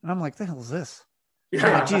 And I'm like, the hell is this?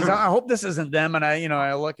 Yeah. Geez, I hope this isn't them. And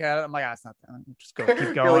I look at it. I'm like, it's not them. Just keep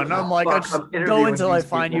going. Like, and I'm like, I just go until I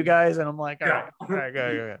find you guys. And I'm like, all right,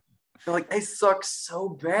 go. They're like, they suck so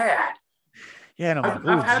bad. Yeah, and I'm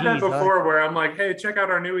like, I've had that before where I'm like, hey, check out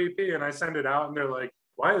our new EP, and I send it out, and they're like,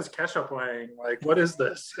 why is Kesha playing? Like, what is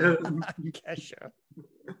this? Kesha.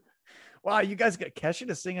 Wow, you guys got Kesha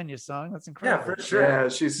to sing on your song? That's incredible. Yeah, for sure. Yeah,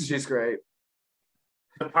 she's great.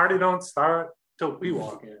 The party don't start till we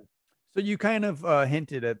walk in. So you kind of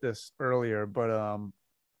hinted at this earlier, but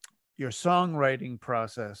your songwriting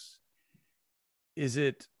process, is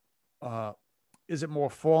it more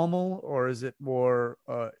formal or is it more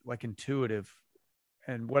like intuitive?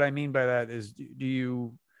 And what I mean by that is, do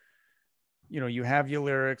you have your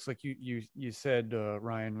lyrics, like you said,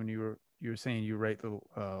 Ryan, when you were saying you write the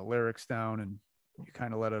lyrics down and you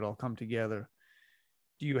kind of let it all come together.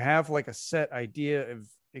 Do you have like a set idea of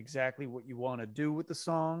exactly what you want to do with the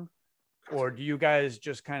song? Or do you guys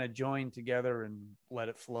just kind of join together and let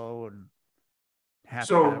it flow and happen?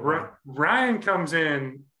 So Ryan comes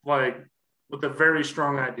in like with a very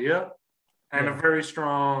strong idea and a very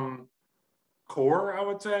strong core, I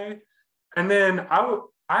would say. And then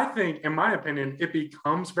I think, in my opinion, it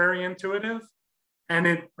becomes very intuitive and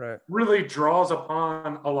it really draws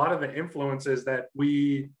upon a lot of the influences that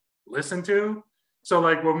we listen to. So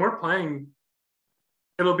like when we're playing,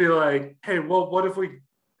 it'll be like, hey, well, what if we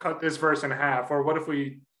cut this verse in half? Or what if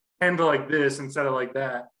we handle like this instead of like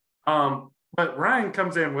that? But Ryan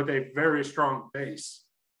comes in with a very strong base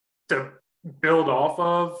to build off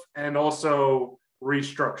of and also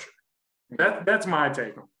restructure. That's my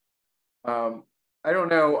take on it. I don't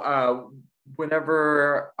know.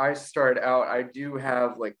 Whenever I start out, I do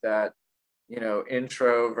have like that,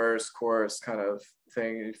 intro, verse, chorus kind of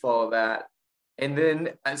thing. You follow that. And then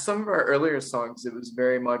some of our earlier songs, it was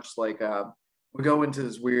very much like we go into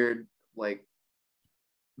this weird like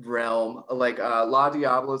realm. Like La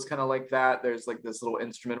Diablo is kind of like that. There's like this little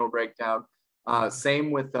instrumental breakdown.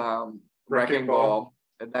 Same with Wrecking Ball.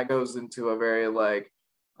 And that goes into a very like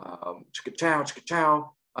chicka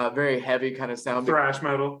chow, very heavy kind of sound. Thrash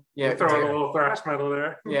metal. Yeah, throwing a little thrash metal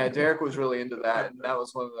there. Yeah, Derek was really into that, and that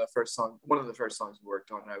was one of the first songs we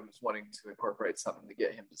worked on. I was wanting to incorporate something to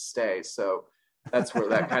get him to stay, so that's where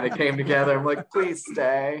that kind of came together. I'm like, please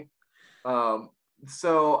stay.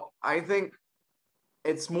 So I think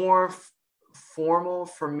it's more formal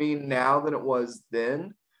for me now than it was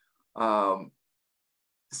then.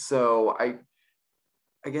 So I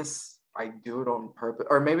guess I do it on purpose,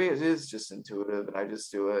 or maybe it is just intuitive and I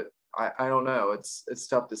just do it. I don't know. It's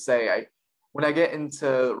tough to say. When I get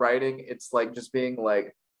into writing, it's like just being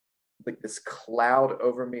like this cloud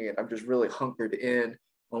over me, and I'm just really hunkered in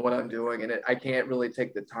on what I'm doing, and I can't really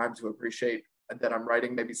take the time to appreciate that I'm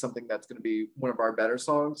writing maybe something that's going to be one of our better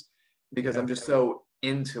songs because I'm just so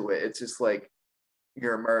into it. It's just like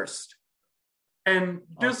you're immersed. And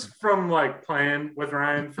just from like playing with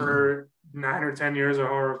Ryan for 9 or 10 years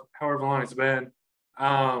or however long it's been,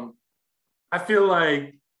 I feel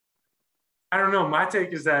like, I don't know, my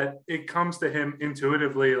take is that it comes to him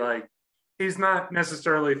intuitively. Like he's not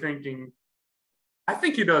necessarily thinking, I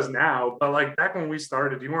think he does now, but like back when we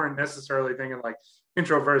started, you weren't necessarily thinking like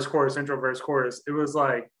intro, verse, chorus. It was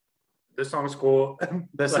like, this song's cool.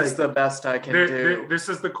 This like, is the best I can do. This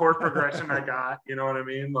is the chord progression I got. You know what I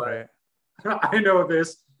mean? Like, I know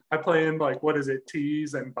this. I play in like, what is it,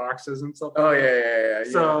 tees and boxes and stuff. Oh yeah.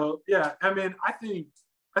 So yeah, I mean, I think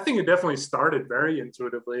it definitely started very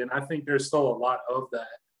intuitively, and I think there's still a lot of that.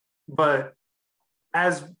 But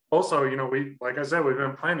as also, we, like I said, we've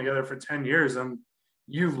been playing together for 10 years, and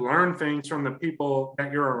you learn things from the people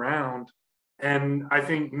that you're around. And I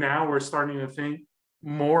think now we're starting to think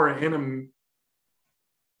more in a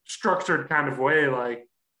structured kind of way, like,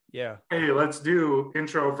 hey, let's do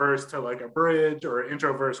intro verse to like a bridge or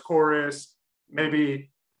intro verse chorus,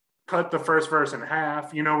 maybe cut the first verse in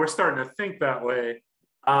half. We're starting to think that way,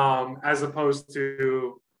 as opposed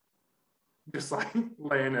to just like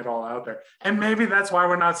laying it all out there. And maybe that's why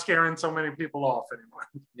we're not scaring so many people off anymore.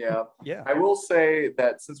 Yeah. Yeah. I will say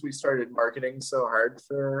that since we started marketing so hard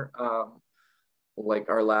for like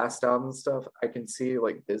our last album and stuff, I can see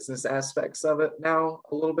like business aspects of it now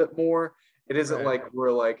a little bit more. It isn't Right. like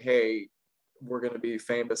we're like, hey, we're going to be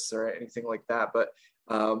famous or anything like that. But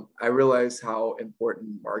I realize how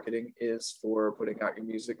important marketing is for putting out your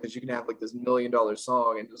music, because you can have like this $1 million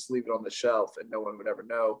song and just leave it on the shelf and no one would ever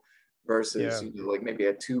know, versus you know, like maybe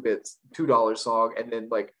a $2 song and then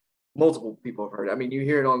like multiple people have heard it. I mean, you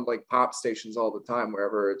hear it on like pop stations all the time,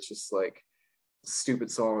 wherever it's just like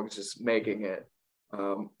stupid songs just making it.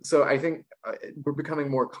 So I think we're becoming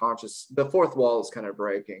more conscious. The fourth wall is kind of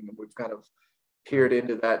breaking, and we've kind of peered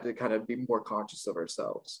into that to kind of be more conscious of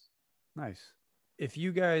ourselves. Nice. If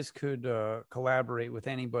you guys could collaborate with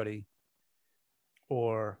anybody,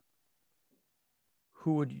 or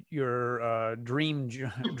who would your dream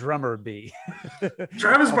drummer be?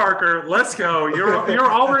 Travis Barker, let's go.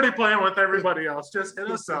 You're already playing with everybody else. Just hit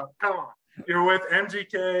us up. Come on. You're with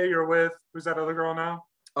MGK. You're with, who's that other girl now?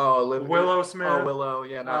 Oh, Willow Smith. Oh, Willow.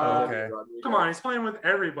 Yeah. Okay. Come on, he's playing with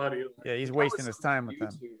everybody. Yeah, he's wasting his time with them.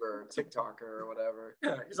 YouTuber, TikToker, or whatever.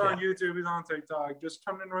 Yeah, he's on YouTube. He's on TikTok. Just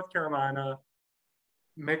come to North Carolina,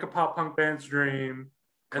 make a pop punk band's dream,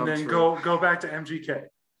 and then go back to MGK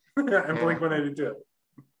and Blink-182.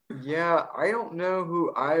 Yeah, I don't know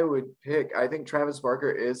who I would pick. I think Travis Barker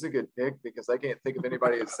is a good pick because I can't think of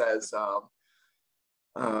anybody that says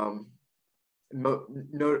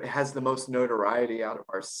has the most notoriety out of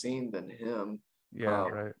our scene than him. Yeah,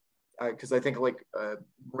 right. Because I think like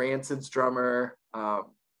Rancid's drummer,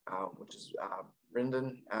 which is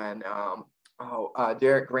Brendan, and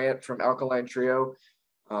Derek Grant from Alkaline Trio.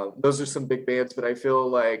 Those are some big bands, but I feel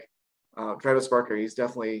like Travis Barker, he's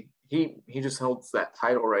definitely he just holds that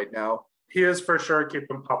title right now. He is for sure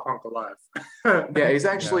keeping pop punk alive. Yeah, he's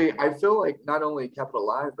actually, I feel like not only kept it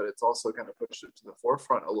alive, but it's also kind of pushed it to the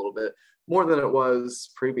forefront a little bit more than it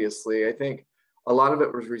was previously. I think a lot of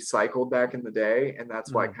it was recycled back in the day, and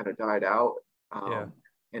that's why it kind of died out.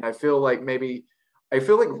 And I feel like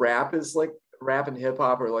rap and hip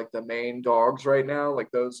hop are like the main dogs right now. Like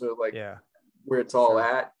those are like where it's all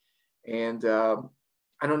at. And I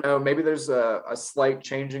don't know, maybe there's a slight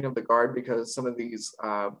changing of the guard because some of these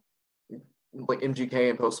like MGK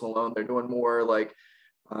and Post Malone, they're doing more like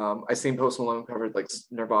I seen Post Malone covered like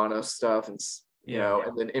Nirvana stuff, and you know,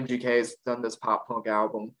 and then MGK has done this pop punk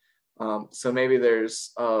album. So maybe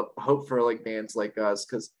there's hope for like bands like us,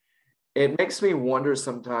 because it makes me wonder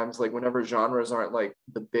sometimes, like whenever genres aren't like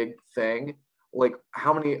the big thing, like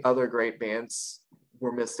how many other great bands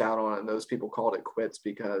were missed out on, and those people called it quits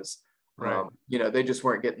because you know, they just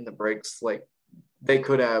weren't getting the breaks like they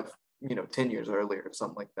could have, you know, 10 years earlier or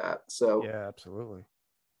something like that. So yeah, absolutely.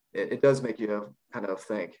 It does make you kind of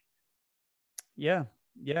think. Yeah,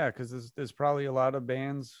 because there's probably a lot of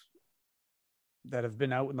bands that have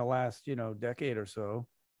been out in the last, you know, decade or so.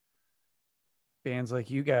 Bands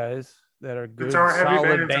like you guys that are good,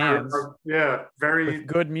 solid bands. Very with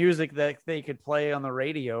good music that they could play on the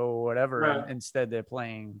radio or whatever. And instead, they're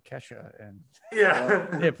playing Kesha, and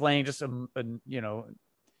they're playing just a you know,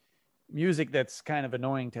 music that's kind of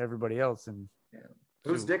annoying to everybody else. And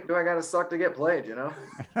whose dick do I gotta suck to get played, you know?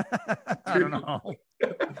 I don't know.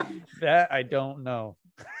 That I don't know.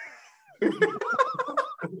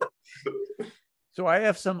 So I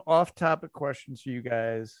have some off-topic questions for you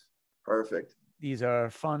guys. Perfect. These are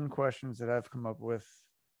fun questions that I've come up with.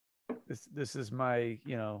 This is my,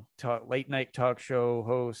 you know, late night talk show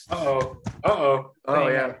host. Oh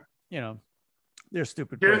yeah. You know, they're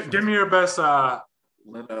stupid questions. Give me your best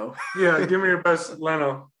Leno. Yeah, give me your best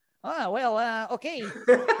Leno. Okay.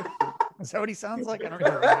 Is that what he sounds like? I don't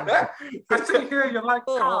even remember. I see here you like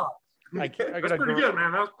I gotta That's pretty good,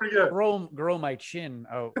 man. That was pretty good. Grow my chin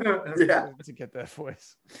out to get that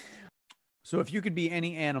voice. So if you could be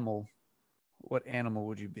any animal, what animal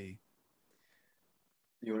would you be?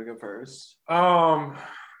 You want to go first? No,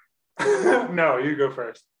 you go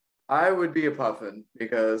first. I would be a puffin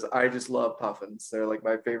because I just love puffins. They're like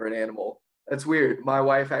my favorite animal. That's weird. My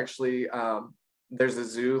wife actually, there's a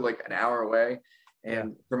zoo like an hour away,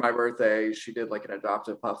 and for my birthday, she did like an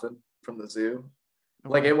adoptive puffin from the zoo.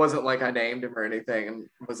 Like it wasn't like I named him or anything and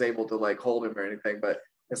was able to like hold him or anything, but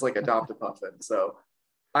it's like adoptive puffin. So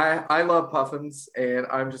I love puffins, and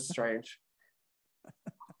I'm just strange.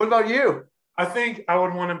 What about you? I think I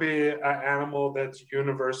would want to be an animal that's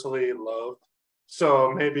universally loved.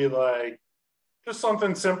 So maybe like just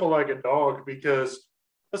something simple like a dog, because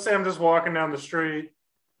let's say I'm just walking down the street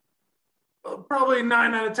probably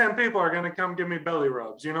 9 out of 10 people are gonna come give me belly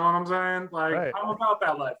rubs. You know what I'm saying? Like Right. I'm about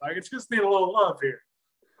that life. Like it's just need a little love here.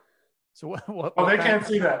 So what Oh, they can't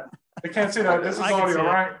see that. They can't see that. This is I can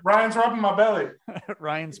audio. Ryan's rubbing my belly.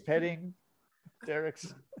 Ryan's petting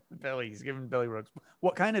Derek's belly. He's giving belly rubs.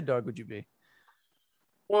 What kind of dog would you be?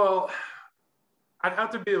 Well, I'd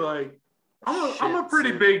have to be like, I'm a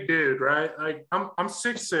pretty big dude, right? Like I'm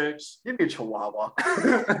 6'6". You'd be a Chihuahua.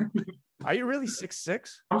 Are you really 6'6"?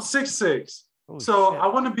 I'm 6'6". So I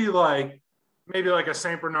want to be like maybe like a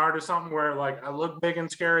Saint Bernard or something where like I look big and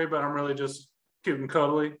scary, but I'm really just cute and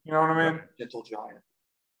cuddly. You know what I mean? Gentle giant.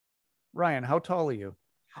 Ryan, how tall are you?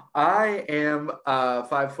 I am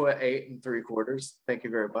 5'8"3/4". Thank you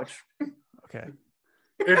very much. Okay.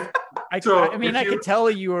 I could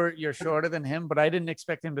tell you're shorter than him, but I didn't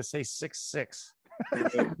expect him to say 6'6".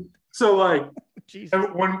 So like, Jesus.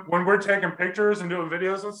 when we're taking pictures and doing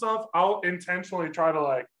videos and stuff, I'll intentionally try to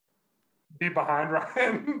like be behind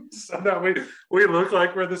Ryan so that we look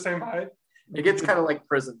like we're the same height. It gets kind of like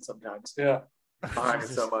prison sometimes. Yeah. Behind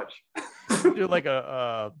so much. Do like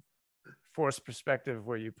a forced perspective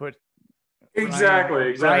where you put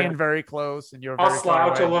exactly Ryan very close and you're I'll very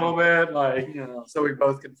slouch far a little bit, like, you know, so we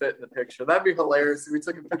both can fit in the picture. That'd be hilarious if we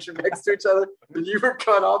took a picture next to each other and you were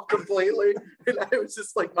cut off completely and I was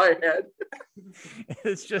just like my head.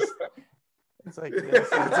 It's like this.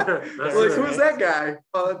 Who's that guy?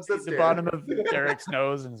 Oh, that's the bottom of Derek's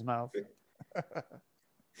nose and his mouth.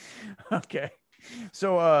 Okay,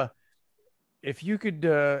 so if you could,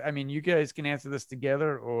 you guys can answer this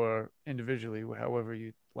together or individually, however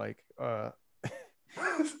you like.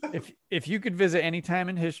 If you could visit any time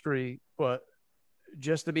in history, but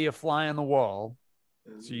just to be a fly on the wall,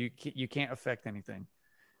 so you can't affect anything.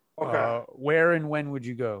 Okay. Where and when would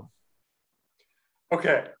you go?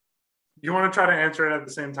 Okay. You want to try to answer it at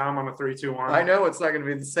the same time on a 3, 2, 1? I know it's not going to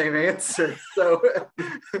be the same answer, so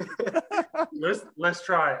let's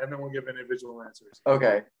try, and then we'll give individual answers.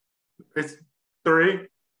 Okay. It's 3,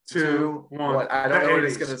 2, 1. I don't know what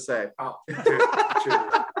it's going to say. Oh, dude.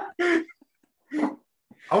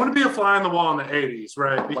 I want to be a fly on the wall in the 80s,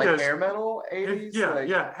 right? Because like hair metal 80s?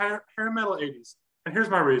 Hair metal 80s. And here's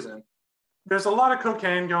my reason. There's a lot of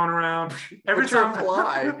cocaine going around. Every time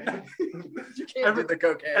fly. You can't do the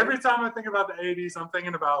cocaine. Every time I think about the 80s, I'm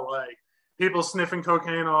thinking about like people sniffing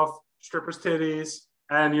cocaine off strippers' titties.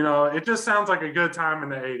 And, you know, it just sounds like a good time in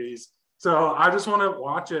the 80s. So I just want to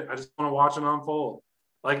watch it. I just want to watch it unfold.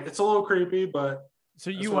 Like, it's a little creepy, but... So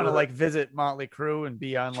you want to like visit Motley Crue and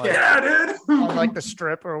be on like... Yeah, dude! on like the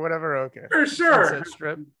strip or whatever? Okay. For sure. Sunset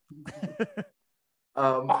Strip.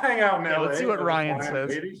 I'll hang out in LA. Let's see what Ryan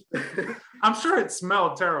says. I'm sure it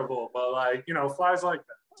smelled terrible, but like, you know, flies like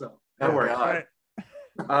that. So that works.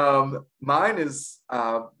 Right. Mine is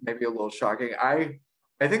maybe a little shocking. I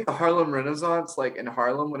think the Harlem Renaissance, like in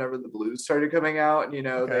Harlem, whenever the blues started coming out, and, you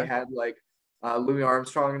know, they had like Louis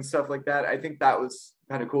Armstrong and stuff like that. I think that was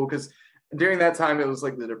kind of cool because during that time it was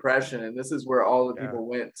like the Depression, and this is where all the people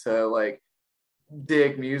went to like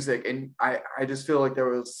dig music. And I just feel like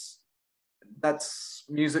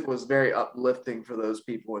music was very uplifting for those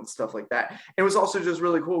people and stuff like that. It was also just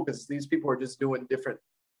really cool because these people were just doing different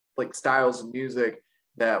like styles of music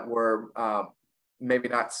that were maybe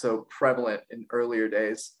not so prevalent in earlier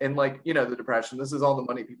days. And like, you know, the Depression, this is all the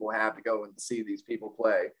money people have to go and see these people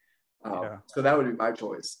play. So that would be my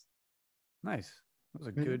choice. Nice. Those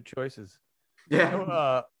are good choices. Yeah.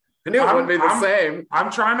 So, I knew it wouldn't be the same. I'm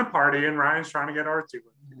trying to party and Ryan's trying to get artsy.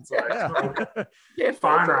 It's like,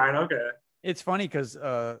 fine, Ryan. Okay. It's funny because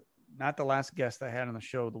not the last guest I had on the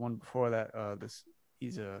show, the one before that,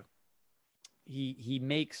 he's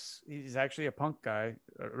actually a punk guy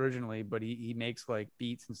originally, but he makes like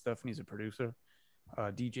beats and stuff, and he's a producer.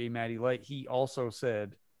 DJ Matty Light. He also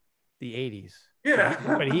said the 80s. Yeah.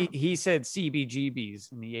 But he said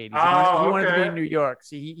CBGBs in the 80s. Oh, he wanted to be in New York.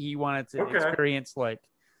 So he wanted to experience like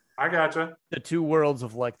I gotcha. the two worlds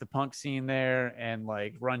of like the punk scene there and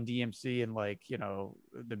like Run DMC and like, you know,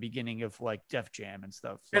 the beginning of like Def Jam and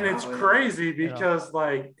stuff. So, and it's crazy because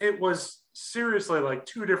like it was seriously like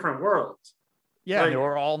two different worlds. Yeah, like, they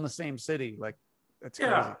were all in the same city. Like that's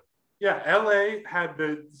crazy. Yeah, LA had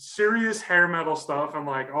the serious hair metal stuff and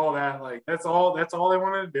like all that. Like that's all they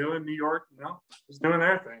wanted to do. In New York, you know, was doing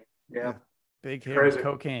their thing. Yeah, big hair, and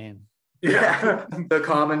cocaine. Yeah, the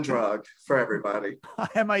common drug for everybody.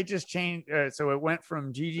 I might just change. So it went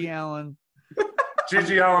from Gigi Allen,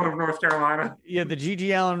 Gigi Allen of North Carolina. Yeah, the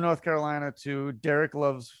Gigi Allen of North Carolina to Derek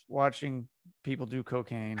loves watching people do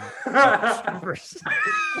cocaine. Why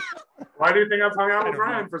do you think I've hung out with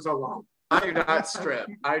Ryan for so long? I do not strip.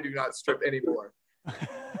 I do not strip anymore.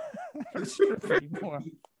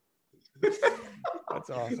 That's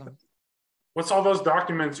awesome. What's all those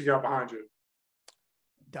documents you got behind you?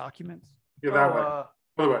 Documents? Yeah, that way.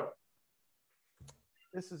 By the way.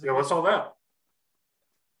 This is what's all that?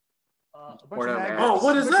 A bunch of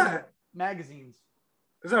what is that? Magazines.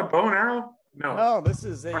 Is that a bow and arrow? No, this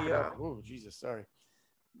is a. Crocodile. Jesus, sorry.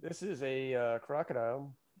 This is a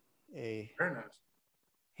crocodile. Very nice.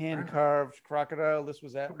 Hand carved crocodile. This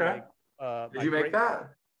was at Did you make that?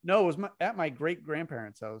 No, it was at my great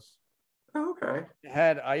grandparents' house. Oh, okay. It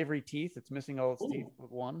had ivory teeth. It's missing all its teeth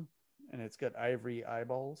but one, and it's got ivory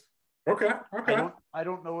eyeballs. Okay. I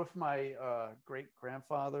don't know if my great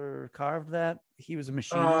grandfather carved that. He was a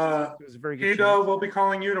machinist. It was a very good. We'll be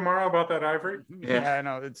calling you tomorrow about that ivory. Yeah, I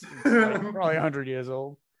know. It's like probably 100 years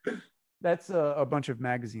old. That's a bunch of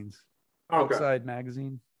magazines. Okay. Outside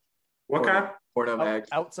magazine. What kind? Porno mag.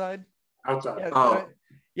 Outside. Outside.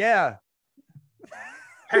 Yeah.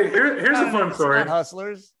 Hey, here's a fun story.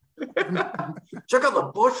 Hustlers. Check out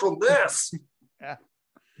the bush from this. Yeah.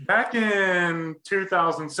 Back in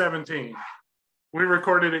 2017, we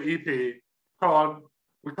recorded an EP called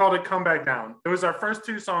it Come Back Down. It was our first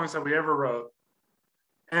 2 songs that we ever wrote.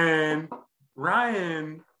 And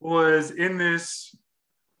Ryan was in this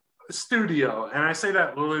studio, and I say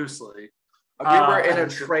that loosely. We were in a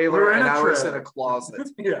trailer and I was in a closet.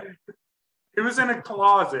 Yeah. It was in a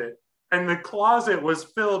closet, and the closet was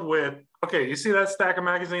filled with, okay, you see that stack of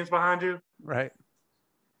magazines behind you? Right.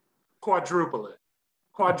 Quadruple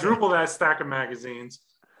that stack of magazines,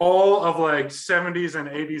 all of like 70s and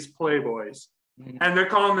 80s Playboys. And they're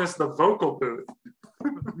calling this the vocal booth.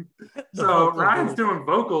 So Ryan's doing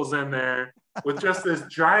vocals in there with just this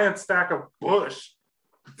giant stack of bush.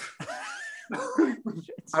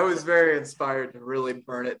 I was very inspired to really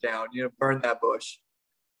burn it down, burn that bush.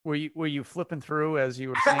 Were you flipping through as you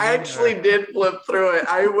were singing? I actually did flip through it.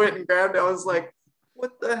 I went and grabbed it. I was like,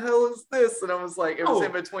 what the hell is this? And I was like, it was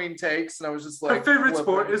in between takes, and I was just like, my favorite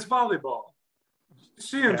sport is volleyball.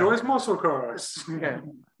 She enjoys muscle cars. Yeah.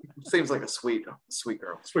 Seems like a sweet girl.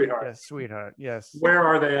 Sweetheart. Yes, sweetheart. Yes. Where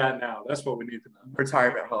are they at now? That's what we need to know.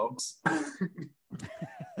 Retirement homes.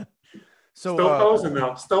 So still posing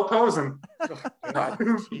though. Still posing.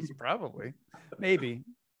 Jeez, probably. Maybe.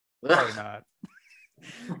 Probably not.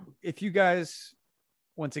 If you guys,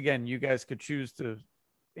 once again, you guys could choose to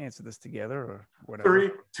answer this together or whatever.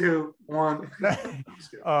 3, 2, 1.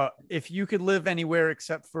 If you could live anywhere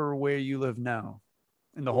except for where you live now,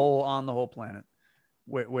 on the whole planet,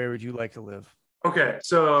 where would you like to live? Okay,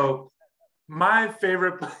 so my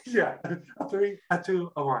favorite place, 3,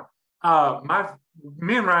 2, 1.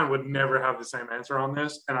 Me and Ryan would never have the same answer on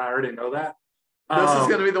this, and I already know that. This is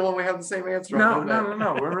going to be the one we have the same answer on.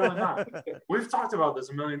 No, we're really not. We've talked about this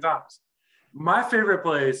a million times. My favorite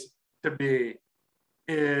place to be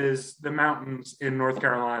is the mountains in North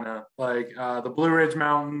Carolina, like the Blue Ridge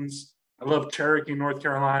Mountains. I love Cherokee, North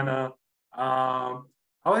Carolina. I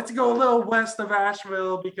like to go a little west of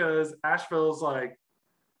Asheville because Asheville's like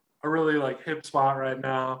a really like hip spot right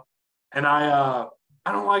now, and I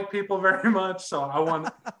don't like people very much, so I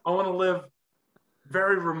want to live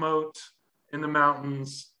very remote in the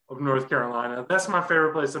mountains of North Carolina. That's my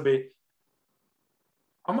favorite place to be.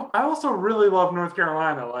 I also really love North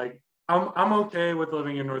Carolina. Like I'm okay with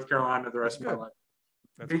living in North Carolina the rest of my life.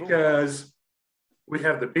 That's because we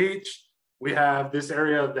have the beach. We have this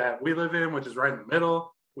area that we live in, which is right in the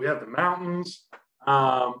middle. We have the mountains.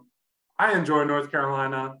 I enjoy North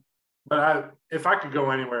Carolina, but if I could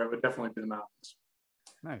go anywhere, it would definitely be the mountains.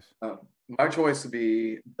 Nice. My choice would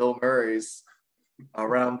be Bill Murray's,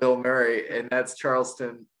 around Bill Murray, and that's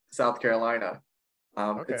Charleston, South Carolina.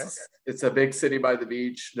 Okay. It's a big city by the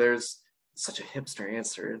beach. There's such a hipster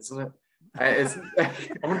answer, isn't it? I'm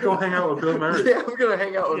gonna go hang out with Bill Murray. Yeah, I'm gonna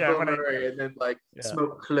hang out with Bill Murray and then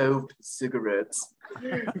smoke cloved cigarettes.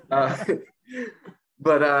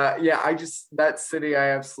 But that city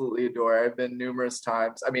I absolutely adore. I've been numerous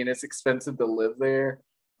times. I mean, it's expensive to live there.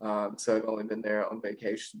 So I've only been there on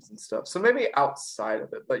vacations and stuff. So maybe outside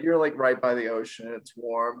of it, but you're like right by the ocean. It's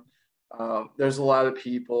warm. There's a lot of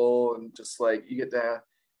people and just like you get to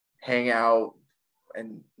hang out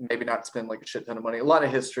and maybe not spend like a shit ton of money. A lot of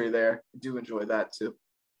history there. I do enjoy that too.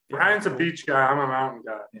 Ryan's a beach guy. I'm a mountain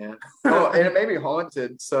guy. Yeah. Oh, and it may be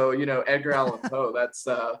haunted. So, Edgar Allan Poe, that's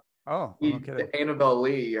Annabelle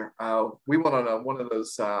Lee. We went on one of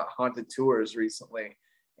those haunted tours recently.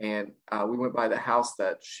 And we went by the house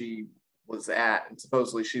that she was at, and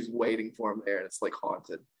supposedly she's waiting for him there, and it's like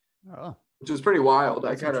haunted, which is pretty wild.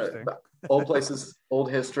 That's I kind of old places, old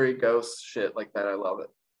history, ghosts, shit like that. I love it.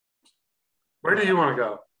 Where do you want to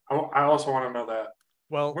go? I also want to know that.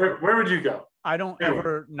 Well, where would you go? I don't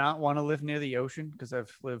ever not want to live near the ocean because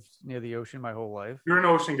I've lived near the ocean my whole life. You're an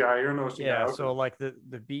ocean guy. You're an ocean guy. Yeah, Okay. so like the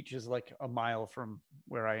beach is like a mile from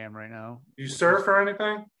where I am right now. You surf or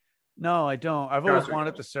anything? No, I don't. I've always Gotcha.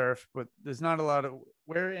 wanted to surf, but there's not a lot of.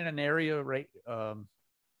 We're in an area right.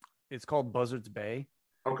 It's called Buzzards Bay.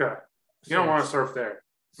 Okay. You don't want to surf there.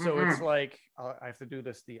 So it's like I have to do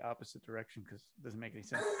this the opposite direction because it doesn't make any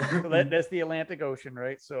sense. So that's the Atlantic Ocean,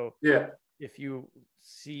 right? So Yeah. if you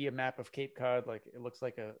see a map of Cape Cod, like it looks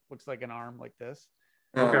like an arm like this.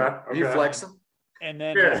 Okay. You flexing? And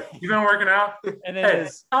then Yeah, you've been working out. And then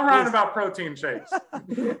I'm writing about protein shakes.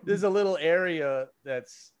 There's a little area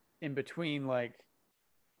that's in between, like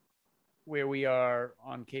where we are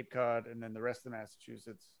on Cape Cod, and then the rest of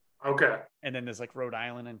Massachusetts. Okay. And then there's like Rhode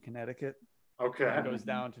Island and Connecticut. Okay. It goes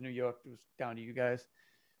down to New York, down to you guys.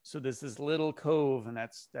 So there's this little cove, and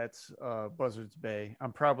that's Buzzards Bay.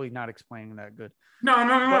 I'm probably not explaining that good. No.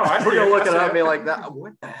 We're gonna look at me like that.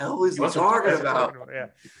 What the hell is he talking about? Yeah.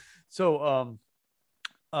 So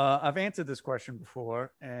I've answered this question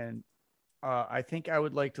before, and I think I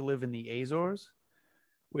would like to live in the Azores,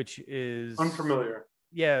 which is unfamiliar.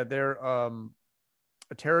 Yeah, they're a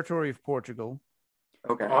territory of Portugal.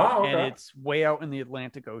 Okay. Oh, okay. And it's way out in the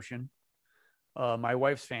Atlantic Ocean. My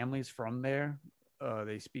wife's family's from there.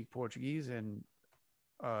 They speak Portuguese, and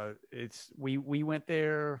we went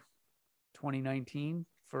there 2019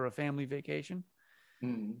 for a family vacation.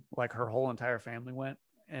 Like her whole entire family went,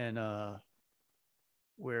 and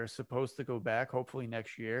we're supposed to go back hopefully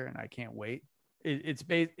next year, and I can't wait.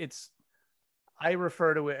 I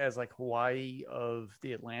refer to it as like Hawaii of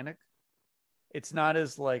the Atlantic. It's not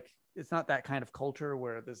that kind of culture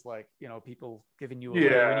where there's like, people giving you away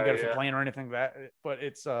when you get off a plane or anything like that. But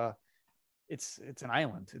it's an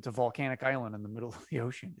island. It's a volcanic island in the middle of the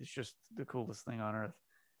ocean. It's just the coolest thing on earth,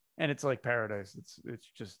 and it's like paradise. It's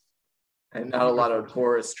just, and not a lot of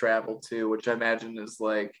tourist travel too, which I imagine is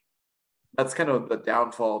like, that's kind of the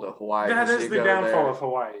downfall to Hawaii. That is the downfall of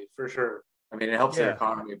Hawaii for sure. I mean, it helps the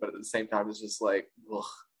economy, but at the same time, it's just like, ugh.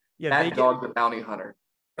 Yeah, dog, the bounty hunter.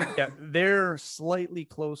 Yeah, they're slightly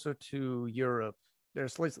closer to Europe. They're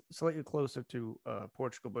slightly closer to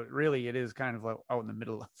Portugal, but really it is kind of like out in the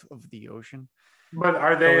middle of the ocean. But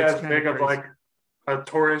are they as big of like a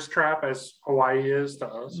tourist trap as Hawaii is to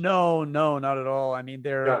us? No, not at all. I mean,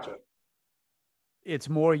 Gotcha. It's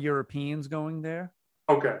more Europeans going there.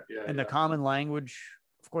 Okay, yeah. And the common language,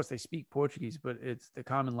 of course, they speak Portuguese, but the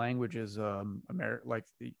common language is like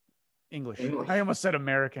the English. I almost said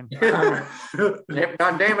American. God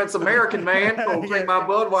damn, it's American, man. Go drink my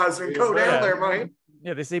Budweiser and go down there, man.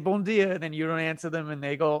 Yeah, they say bon dia, and then you don't answer them, and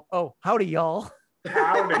they go, "Oh, howdy, y'all."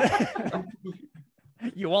 Howdy.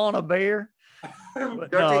 You want a beer?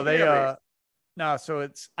 But no, they no. So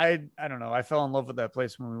I don't know. I fell in love with that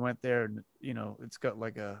place when we went there, and it's got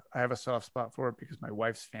like I have a soft spot for it because my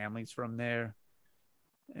wife's family's from there.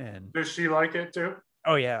 And does she like it too?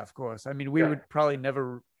 Oh yeah, of course. I mean, we would probably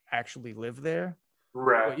never actually live there,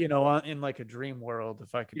 right? But, in like a dream world,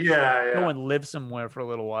 if I could go and live somewhere for a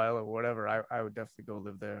little while or whatever, I would definitely go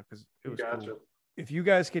live there because it was cool. If you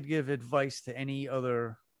guys could give advice to any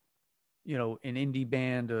other, an indie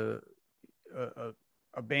band, a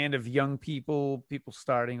band of young people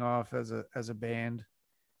starting off as a band,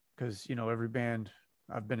 because every band,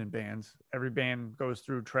 I've been in bands, every band goes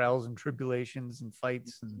through trials and tribulations and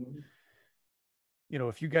fights, and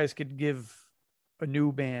if you guys could give a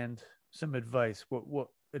new band some advice, what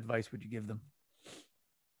advice would you give them?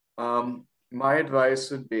 My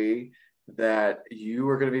advice would be that you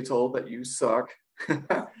are going to be told that you suck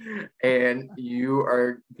and people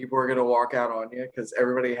are going to walk out on you because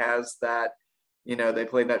everybody has that, they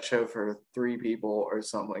played that show for 3 people or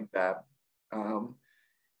something like that.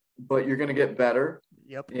 But you're going to get better.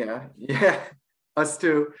 Yep. Yeah. Us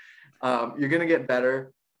too. You're going to get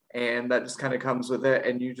better. And that just kind of comes with it.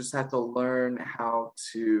 And you just have to learn how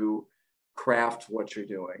to craft what you're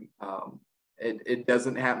doing. It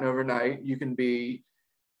doesn't happen overnight. You can be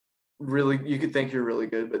you could think you're really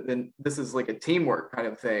good, but then this is like a teamwork kind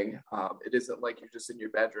of thing. It isn't like you're just in your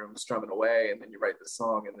bedroom strumming away and then you write the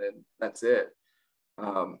song and then that's it.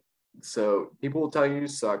 So people will tell you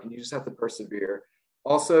suck and you just have to persevere.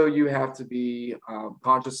 Also, you have to be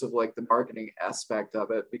conscious of like the marketing aspect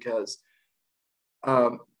of it because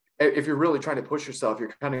if you're really trying to push yourself,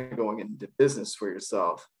 you're kind of going into business for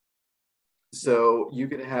yourself. So you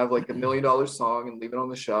could have like $1 million song and leave it on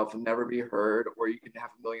the shelf and never be heard, or you can have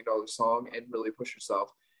 $1 million song and really push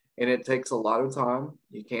yourself. And it takes a lot of time.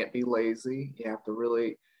 You can't be lazy. You have to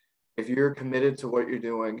really, if you're committed to what you're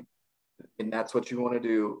doing and that's what you want to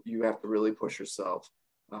do, you have to really push yourself.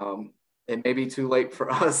 it may be too late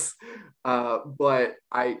for us, but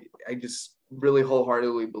I just really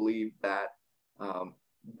wholeheartedly believe that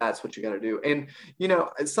that's what you got to do. And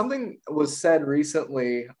something was said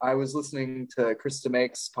recently. I was listening to Chris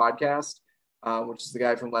DeMake's podcast, which is the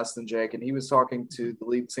guy from Less Than Jake, and he was talking to the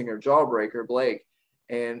lead singer Jawbreaker, Blake.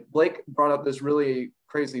 And Blake brought up this really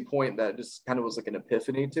crazy point that just kind of was like an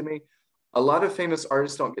epiphany to me. A lot of famous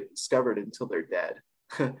artists don't get discovered until they're dead,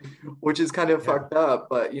 which is kind of fucked up.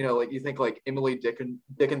 But, like you think like Emily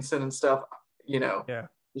Dickinson and stuff,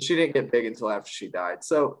 she didn't get big until after she died.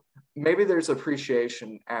 So maybe there's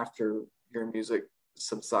appreciation after your music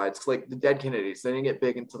subsides. Like the Dead Kennedys, they didn't get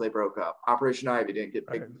big until they broke up. Operation Ivy didn't get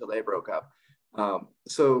big until they broke up.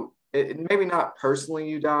 So it maybe not personally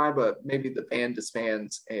you die, but maybe the band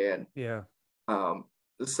disbands, and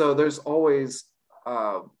so there's always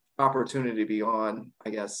opportunity beyond,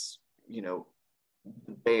 I guess, the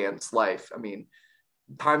band's life. I mean,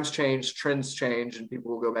 times change, trends change, and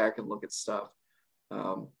people will go back and look at stuff.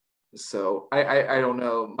 So I don't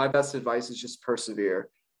know. My best advice is just persevere,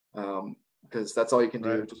 because that's all you can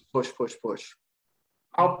do. Just push.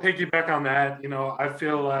 I'll piggyback on that. I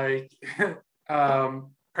feel like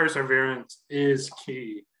perseverance is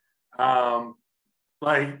key.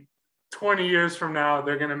 Like 20 years from now,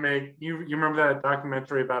 they're gonna make you remember that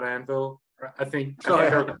documentary about Anvil? I think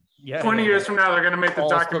 20 years from now, they're gonna make the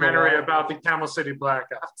documentary about the Camel City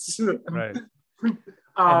Blackouts. Right.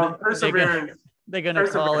 Perseverance. They're gonna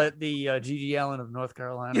call it the G.G. Allen of North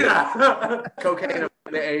Carolina. Yeah. Cocaine of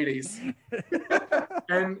the 80s.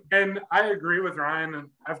 And I agree with Ryan, and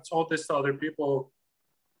I've told this to other people.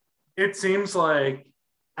 It seems like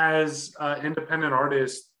as an independent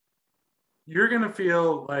artist, you're going to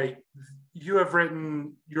feel like you have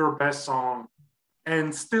written your best song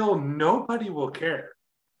and still nobody will care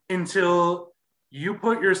until you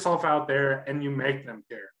put yourself out there and you make them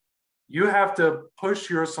care. You have to push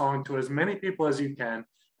your song to as many people as you can.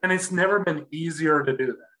 And it's never been easier to do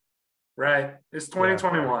that, right? It's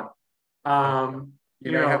 2021.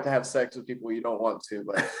 You may have to have sex with people you don't want to,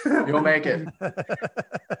 but you'll make it.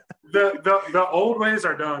 The old ways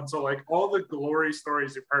are done. So like all the glory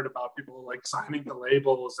stories you've heard about people like signing the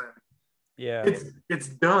labels, and it's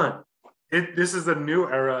done. This is a new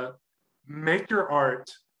era. Make your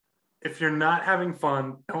art. If you're not having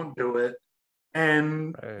fun, don't do it.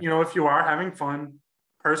 And if you are having fun,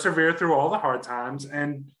 persevere through all the hard times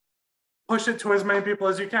and push it to as many people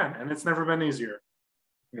as you can. And it's never been easier.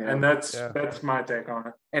 Yeah. And that's my take on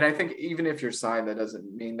it. And I think even if you're signed, that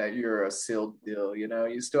doesn't mean that you're a sealed deal.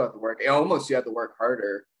 You still have to work. Almost you have to work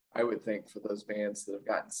harder, I would think, for those bands that have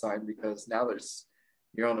gotten signed, because now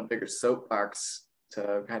you're on a bigger soapbox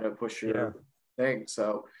to kind of push your thing.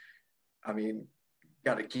 So, I mean,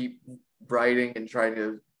 got to keep writing and trying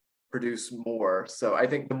to produce more. So I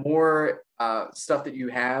think the more stuff that you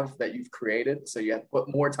have that you've created, so you have to put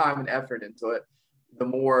more time and effort into it, the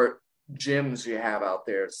more gems you have out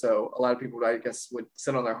there. So a lot of people, I guess, would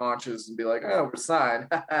sit on their haunches and be like, oh, we're signed,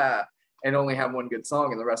 and only have one good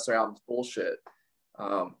song and the rest of their album's bullshit.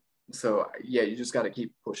 So you just got to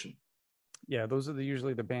keep pushing. Yeah, those are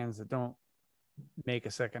usually the bands that don't make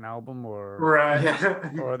a second album, or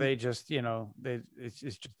or they just it's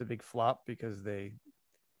just a big flop because they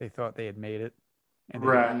thought they had made it, and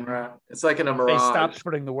right. It's like in a mirage. They stopped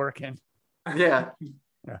putting the work in. Yeah.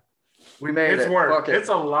 We made it's work. It's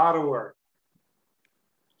a lot of work.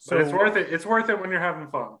 So it's worth it. It's worth it when you're having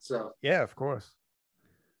fun. So yeah, of course.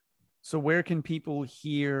 So where can people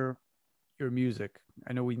hear your music?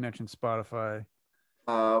 I know we mentioned Spotify.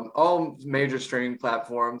 All major streaming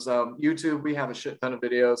platforms. YouTube, we have a shit ton of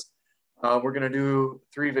videos. We're gonna do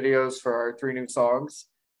 3 videos for our 3 new songs.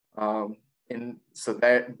 And so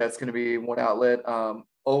that's gonna be one outlet.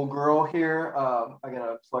 Old girl here. I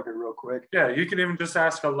gotta plug her real quick. Yeah, you can even just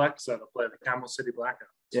ask Alexa to play the Camel City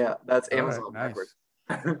Blackouts. Yeah, that's Amazon backwards.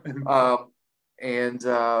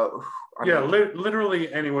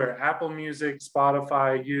 Literally anywhere. Apple Music,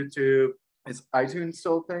 Spotify, YouTube. Is iTunes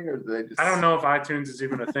still a thing, or do they just... I don't know if iTunes is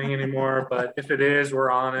even a thing anymore, but if it is, we're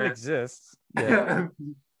on it. It exists. Yeah.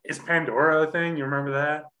 Is Pandora a thing? You remember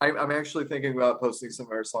that? I'm actually thinking about posting some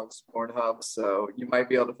of our songs to Pornhub, so you might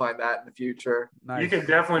be able to find that in the future. Nice. You can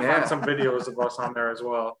definitely find some videos of us on there as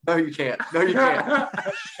well. No, you can't.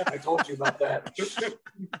 I told you about that.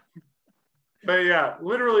 But yeah,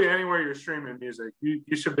 literally anywhere you're streaming music,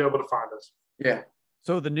 you should be able to find us. Yeah.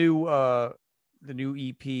 So the new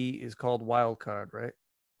EP is called Wildcard, right?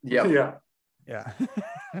 Yep. Yeah.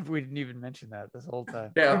 We didn't even mention that this whole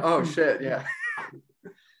time. Yeah. Oh shit. Yeah.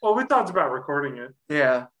 Well, we talked about recording it.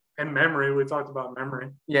 Yeah. And memory. We talked about memory.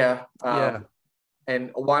 Yeah. And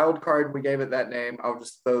And a wild card, we gave it that name. I'll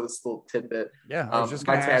just throw this little tidbit. Yeah, I was just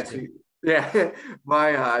my gonna ask you. tattoo. Yeah,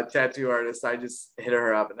 my tattoo artist. I just hit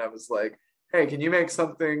her up and I was like, "Hey, can you make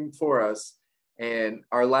something for us?" And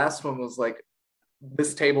our last one was like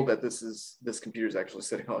this table that this computer's actually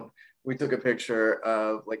sitting on. We took a picture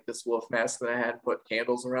of like this wolf mask that I had, put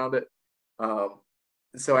candles around it.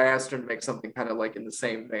 So I asked her to make something kind of like in the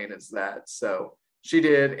same vein as that. So she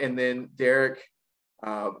did, and then Derek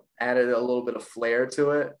added a little bit of flair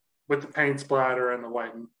to it with the paint splatter and the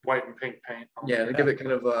white and pink paint. Yeah, to give it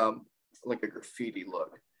kind of like a graffiti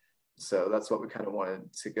look. So that's what we kind of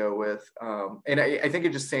wanted to go with. And I think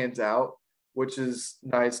it just stands out, which is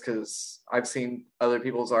nice because I've seen other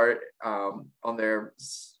people's art on their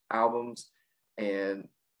albums, and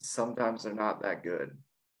sometimes they're not that good.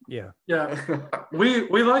 Yeah.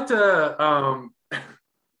 We like to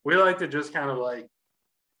we like to just kind of like,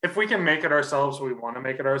 if we can make it ourselves, we want to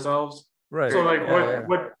make it ourselves. Right. So like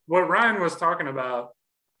what Ryan was talking about,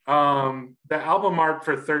 the album art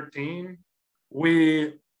for 13,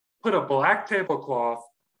 we put a black tablecloth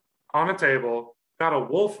on a table, got a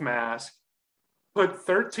wolf mask, put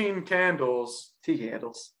 13 candles, tea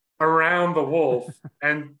candles, around the wolf,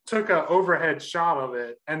 and took an overhead shot of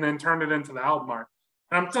it, and then turned it into the album art.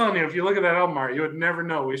 And I'm telling you, if you look at that album art, you would never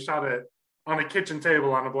know we shot it on a kitchen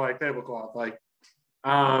table on a black tablecloth. Like,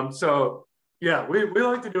 so yeah, we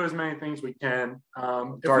like to do as many things we can.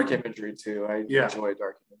 Dark imagery too. I enjoy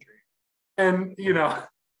dark imagery. And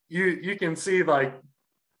you can see like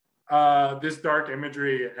this dark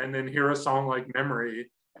imagery and then hear a song like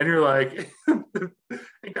Memory, and you're like,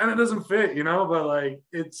 it kind of doesn't fit, but like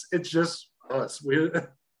it's just us.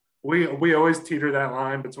 We always teeter that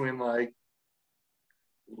line between like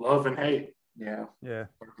love and hate. Yeah.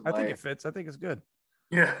 I think it fits. I think it's good.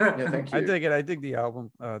 Yeah. Thank you. I dig it. I dig the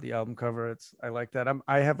album cover. I like that.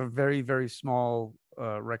 I have a very, very small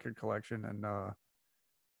record collection, and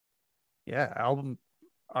album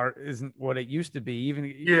art isn't what it used to be. Even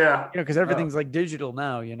because everything's like digital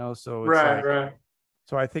now. So it's right.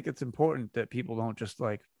 So I think it's important that people don't just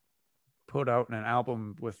like put out an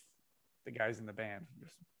album with the guys in the band.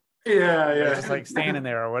 Just like standing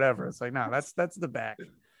there or whatever. It's like, no, that's the back.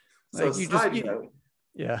 So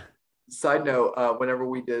side note, whenever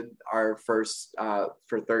we did our first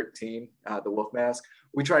for 13, the wolf mask,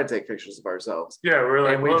 we tried to take pictures of ourselves. Yeah, we're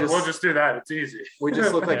like, we'll just do that. It's easy. We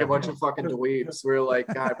just look like a bunch of fucking dweebs. We're like,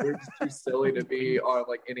 God, we're just too silly to be on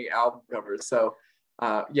like any album cover. So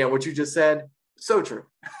what you just said, so true.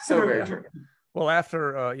 So very true. Well,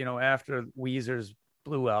 after after Weezer's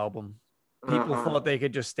Blue album, people thought they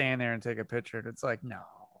could just stand there and take a picture. And it's like, no.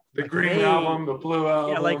 The green album, the blue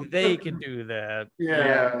album. Yeah, like they can do that.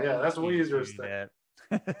 Yeah. That's Weezer's thing.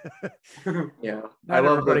 Yeah. Not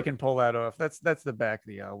everybody can pull that off. That's the back of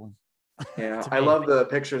the album. Yeah. I love the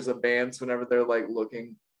pictures of bands whenever they're like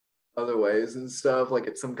looking other ways and stuff, like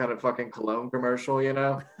it's some kind of fucking cologne commercial,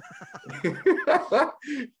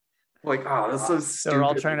 Like, oh, that's so stupid. They're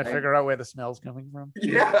all trying to figure out where the smell's coming from.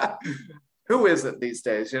 Yeah. Who isn't these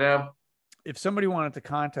days, If somebody wanted to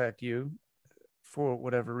contact you for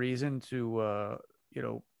whatever reason to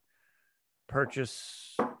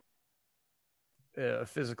purchase a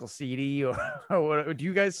physical CD or what, do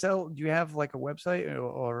you guys sell? Do you have like a website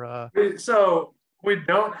or So we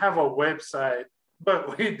don't have a website,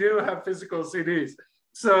 but we do have physical CDs.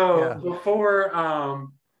 So before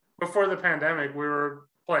the pandemic, we were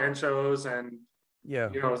playing shows and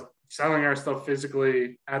selling our stuff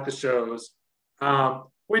physically at the shows.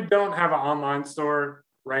 We don't have an online store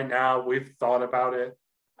right now. We've thought about it.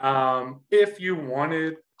 If you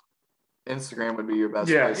wanted, Instagram would be your best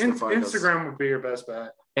place to find Instagram would be your best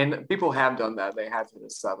bet. And people have done that. They have hit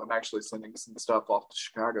us up. I'm actually sending some stuff off to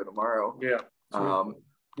Chicago tomorrow.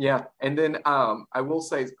 Yeah. And then I will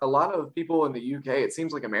say a lot of people in the UK, it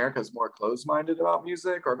seems like America's more closed-minded about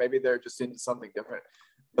music, or maybe they're just into something different.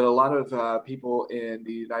 But a lot of people in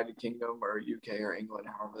the United Kingdom or UK or England,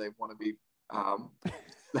 however they want to be,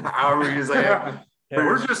 however you say it.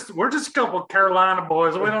 We're just a couple Carolina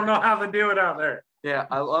boys. We don't know how to do it out there. Yeah,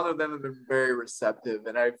 a lot of them have been very receptive,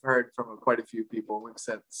 and I've heard from quite a few people. We've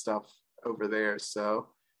sent stuff over there. So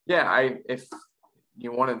yeah, if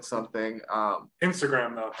you wanted something,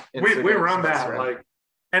 Instagram though, we run that. Instagram. Like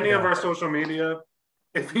any of our social media,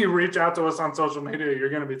 if you reach out to us on social media, you're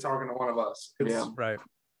going to be talking to one of us. Right.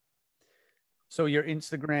 So your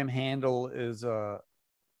Instagram handle is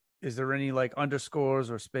there any like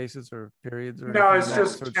underscores or spaces or periods? Or no, it's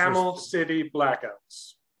just Camel City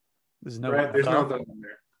Blackouts. There's no there's nothing in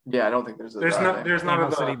there. Yeah, I don't think there's not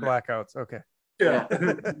Camel City Blackouts. Okay. Yeah.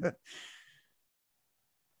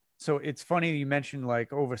 So it's funny you mentioned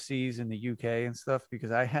like overseas in the UK and stuff,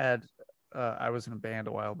 because I was in a band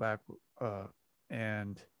a while back,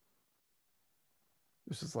 and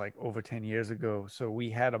this was like over 10 years ago. So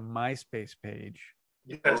we had a MySpace page.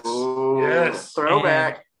 Yes. Ooh, Yes.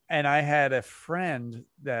 throwback. And I had a friend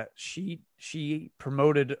that she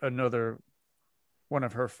promoted one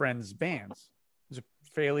of her friends' bands. It was a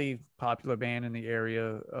fairly popular band in the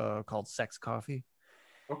area called Sex Coffee.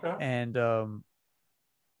 Okay. And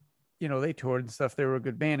they toured and stuff. They were a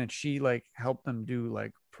good band, and she like helped them do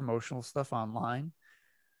like promotional stuff online.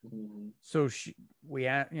 So she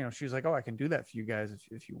was like, "Oh, I can do that for you guys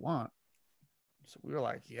if you want." So we were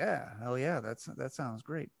like, "Yeah, hell yeah, that sounds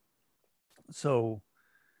great." So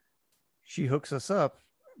she hooks us up.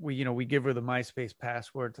 We give her the MySpace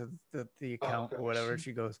password to the account or whatever.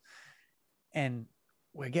 She goes, and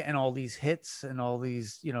we're getting all these hits and all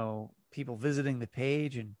these people visiting the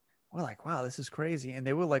page, and we're like, wow, this is crazy. And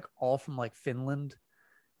they were like all from like Finland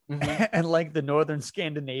and like the northern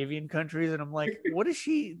Scandinavian countries. And I'm like, what is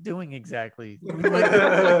she doing exactly? Like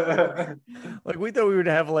we thought we would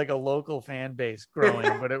have like a local fan base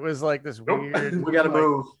growing, but it was like this weird. We got to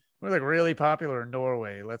move. We're like really popular in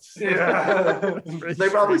Norway. Yeah. They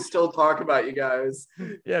probably still talk about you guys.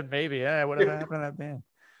 Yeah, maybe. Yeah, whatever happened to that band?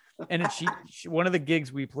 And then she one of the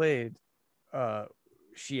gigs we played,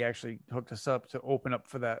 she actually hooked us up to open up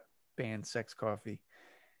for that band Sex Coffee,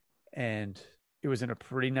 and it was in a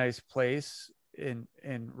pretty nice place in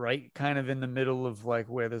right kind of in the middle of like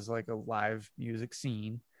where there's like a live music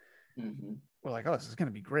scene. We're like, oh, this is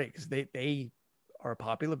gonna be great, because they are a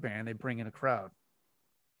popular band. They bring in a crowd.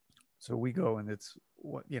 So we go, and it's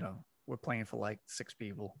we're playing for like 6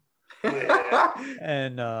 people.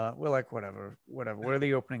 And we're like, whatever. We're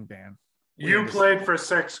the opening band. You played for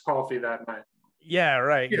Sex Coffee that night. Yeah,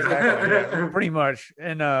 right. Exactly. Yeah, pretty much.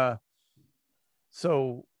 And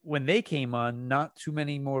so when they came on, not too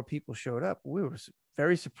many more people showed up. We were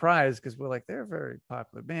very surprised, because we're like, they're a very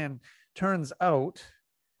popular band. Turns out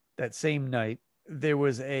that same night there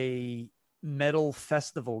was a metal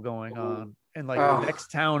festival going on in like the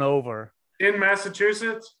next town over. In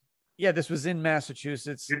Massachusetts? Yeah, this was in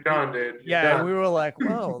Massachusetts. You're done, dude. And we were like,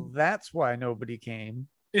 well, that's why nobody came.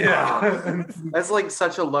 Yeah. That's like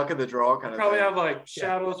such a luck of the draw kind of Probably thing. have like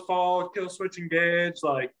Shadows Fall, Kill Switch Engage,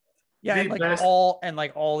 like and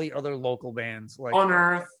like all the other local bands like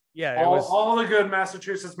Unearth. Yeah, all the good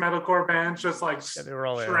Massachusetts metalcore bands just like they were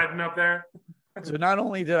all shredding up there. So not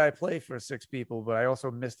only did I play for 6 people, but I also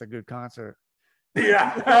missed a good concert.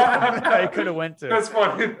 Yeah. I could have went to. That's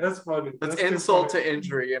funny. That's insult to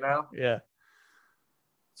injury, Yeah.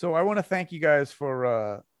 So I want to thank you guys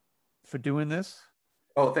for doing this.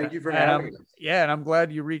 Oh, thank you for having us. Yeah, and I'm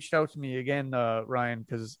glad you reached out to me again, Ryan,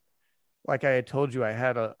 because like I had told you, I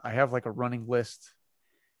have like a running list,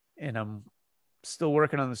 and I'm still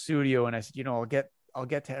working on the studio. And I said, I'll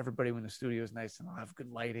get to everybody when the studio is nice and I'll have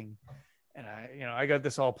good lighting. And I got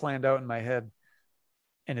this all planned out in my head.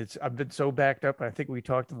 And I've been so backed up. I think we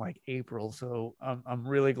talked in like April. So I'm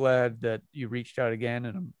really glad that you reached out again.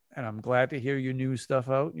 And I'm glad to hear your new stuff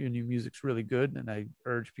out. Your new music's really good. And I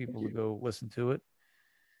urge people to go listen to it.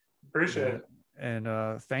 Appreciate it.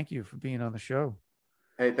 And thank you for being on the show.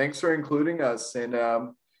 Hey, thanks for including us in,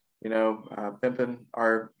 pimping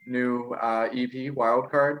our new EP,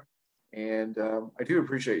 Wildcard. And I do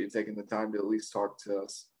appreciate you taking the time to at least talk to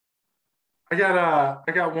us. I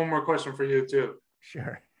got one more question for you too.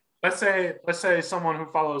 Sure. Let's say someone who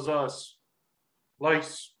follows us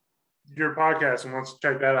likes your podcast and wants to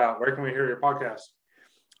check that out. Where can we hear your podcast?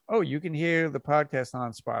 Oh, you can hear the podcast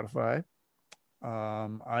on Spotify.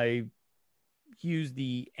 I use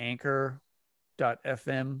the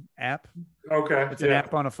Anchor.fm app. Okay. It's an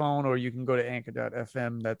app on a phone, or you can go to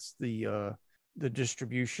Anchor.fm. That's the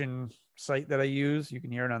distribution site that I use. You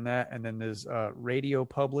can hear it on that. And then there's Radio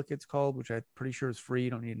Public, it's called, which I'm pretty sure is free.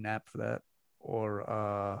 You don't need an app for that.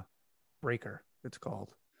 Or Breaker, it's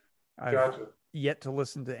called. I've yet to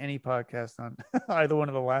listen to any podcast on either one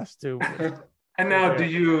of the last two. And now, do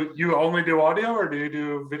you only do audio, or do you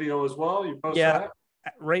do video as well? You post that?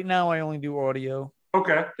 Right now I only do audio.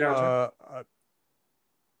 Okay. Gotcha.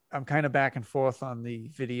 I'm kind of back and forth on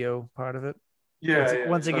the video part of it. Yeah.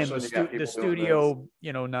 Once again, the studio,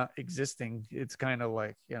 not existing. It's kind of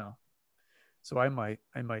like, so I might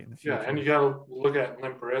in the future. Yeah, and you got to look at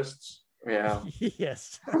limp wrists. Yeah.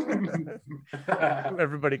 Yes.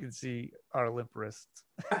 Everybody can see our limp wrists.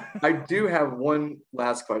 I do have one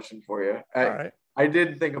last question for you. All right. I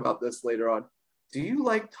did think about this later on. Do you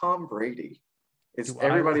like Tom Brady? It's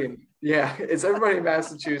everybody in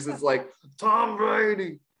Massachusetts like Tom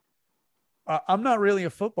Brady. I'm not really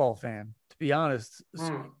a football fan, to be honest.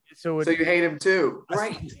 So you hate him too,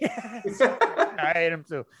 right? Yes. I hate him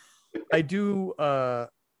too. I do. I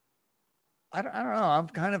don't know. I'm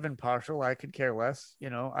kind of impartial. I could care less.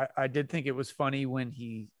 I did think it was funny when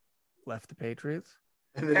he left the Patriots.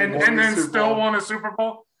 And then still won a Super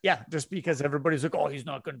Bowl? Yeah, just because everybody's like, oh, he's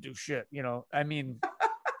not going to do shit. I mean.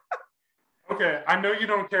 Okay, I know you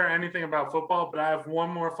don't care anything about football, but I have one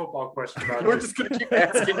more football question about We're just going to keep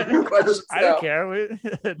asking you questions. I don't care.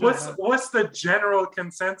 What's the general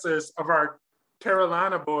consensus of our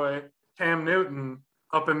Carolina boy, Cam Newton,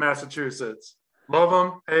 up in Massachusetts? Love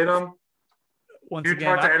him? Hate him? Once you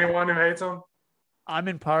again, talk to anyone who hates him? I'm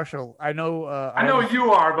impartial. I know. I know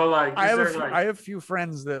you are, but like, I have a few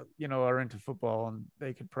friends that are into football, and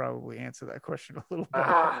they could probably answer that question a little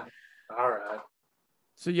better. All right.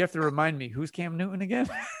 So you have to remind me, who's Cam Newton again?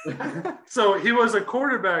 So he was a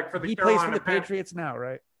quarterback for the Carolina plays for the Patriots now,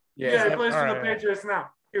 right? Yeah, he plays for the Patriots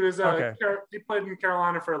now. He was he played in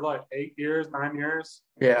Carolina for like 9 years.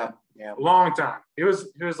 Yeah. Long time. He was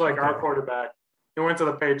like our quarterback. He went to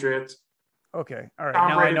the Patriots. Okay. All right.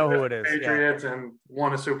 Now I know who it is. Patriots and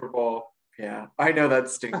won a Super Bowl. Yeah. I know that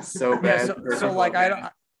stinks so bad. So like I don't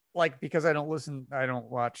because I don't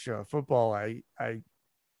watch football. I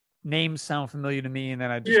names sound familiar to me, and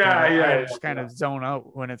then I just kind of zone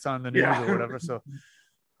out when it's on the news or whatever. So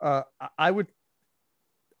I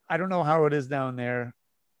don't know how it is down there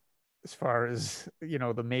as far as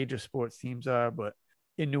the major sports teams are, but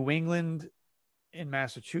in New England, in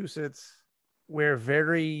Massachusetts, we're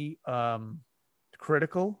very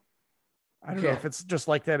critical. I don't know if it's just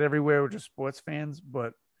like that everywhere. We're just sports fans,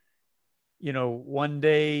 but one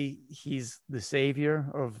day he's the savior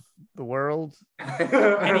of the world.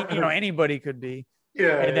 Anybody could be.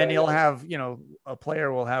 Yeah. And then he'll have, a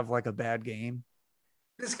player will have like a bad game.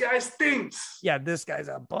 This guy stinks. Yeah, this guy's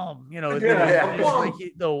a bum. Like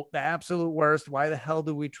the absolute worst. Why the hell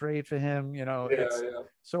do we trade for him?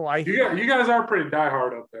 So you guys are pretty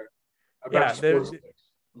diehard up there. There's a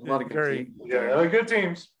lot of good teams. Yeah, good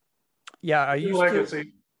teams. Yeah,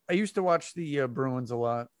 I used to watch the Bruins a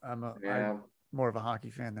lot. I'm more of a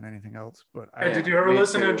hockey fan than anything else. But did you ever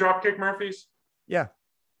listen to Dropkick Murphys? Yeah.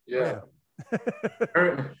 Yeah.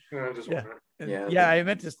 I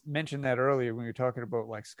meant to mention that earlier when we were talking about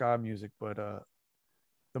like ska music, but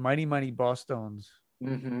the Mighty Mighty Bosstones.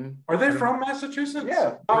 Mm-hmm. Are they from Massachusetts?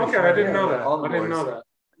 Yeah. Oh, okay, I didn't know that. I didn't know that.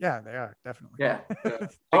 Yeah, they are definitely. Yeah.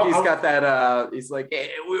 He's got that. He's like, hey,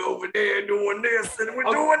 we're over there doing this, and we're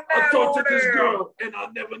doing that. I talked to this girl, and I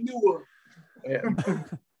never knew her. Yeah.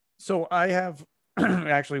 So I have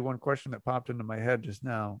actually one question that popped into my head just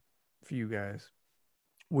now for you guys.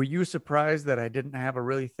 Were you surprised that I didn't have a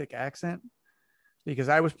really thick accent? Because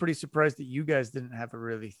I was pretty surprised that you guys didn't have a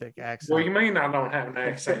really thick accent. What do you mean I don't have an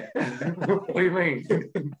accent? What do you mean?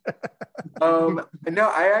 No,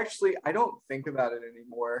 I don't think about it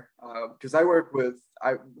anymore. Because I work with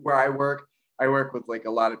like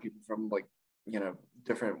a lot of people from like,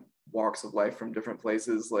 different walks of life from different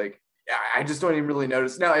places. Like, I just don't even really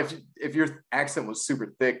notice. Now, if your accent was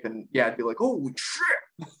super thick, then I'd be like, oh shit.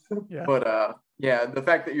 Yeah. But the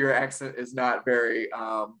fact that your accent is not very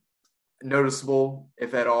noticeable,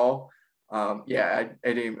 if at all, it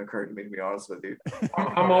didn't even occur to me, to be honest with you.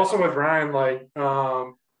 I'm also with Ryan. Like,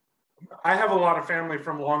 I have a lot of family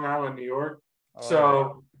from Long Island, New York,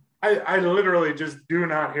 so I literally just do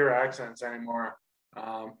not hear accents anymore.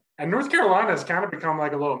 And North Carolina has kind of become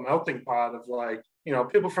like a little melting pot of like,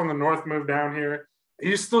 people from the north moved down here.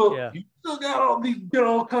 You still got all these good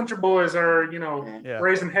old country boys that are,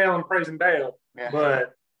 raising hell and praising Dale. Yeah.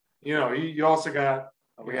 But, you also got.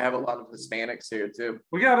 We have a lot of Hispanics here too.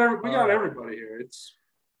 We got everybody here.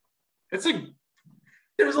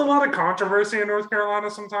 There's a lot of controversy in North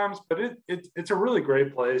Carolina sometimes, but it's a really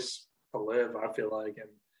great place to live, I feel like. And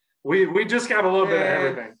we just got a little bit of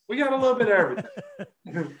everything. We got a little bit of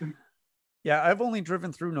everything. Yeah, I've only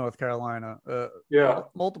driven through North Carolina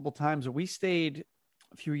multiple times. We stayed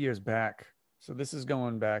a few years back. So this is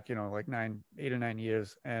going back, like 8 or 9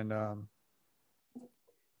 years. And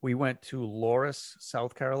we went to Loris,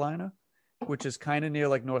 South Carolina, which is kind of near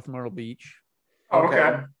like North Myrtle Beach.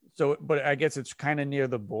 Okay. So, but I guess it's kind of near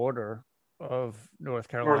the border of North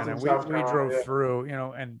Carolina. We drove through,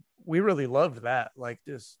 and we really loved that. Like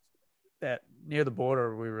just that near the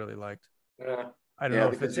border, we really liked. Yeah. I don't know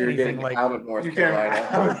if it's anything like out of North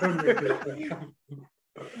Carolina.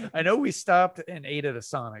 I know we stopped and ate at a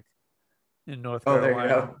Sonic in North Carolina. There you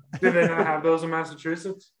go. Did they not have those in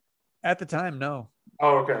Massachusetts? At the time, no.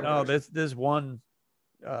 Oh, okay. No, there's one,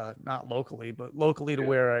 not locally, but locally to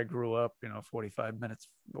where I grew up, 45 minutes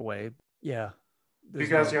away. Yeah. You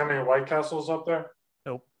guys got any White Castles up there?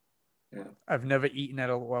 Nope. Yeah. I've never eaten at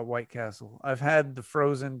a White Castle. I've had the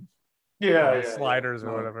frozen sliders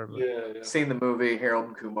or whatever. But... Yeah. Seen the movie Harold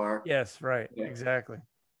and Kumar. Yes, right. Yeah. Exactly.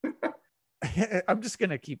 I'm just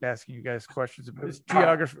gonna keep asking you guys questions about this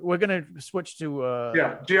geography. We're gonna switch to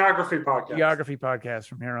geography podcast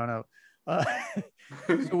from here on out.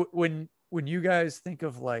 So when you guys think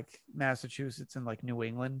of like Massachusetts and like New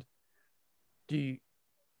England,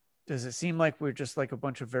 does it seem like we're just like a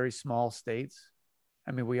bunch of very small states?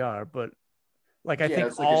 I mean, we are, but like I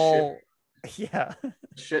think all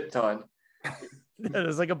shit ton.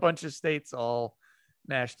 There's like a bunch of states all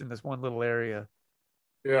mashed in this one little area.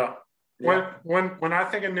 Yeah. When I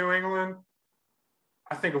think of New England,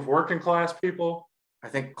 I think of working class people. I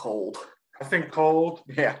think cold.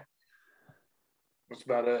 Yeah. That's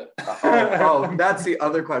about it. That's the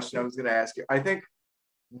other question I was going to ask you. I think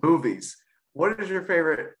movies. What is your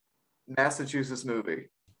favorite Massachusetts movie?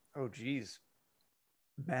 Oh, geez.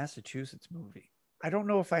 Massachusetts movie. I don't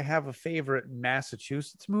know if I have a favorite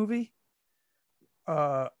Massachusetts movie.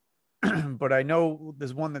 But I know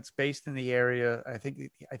there's one that's based in the area. I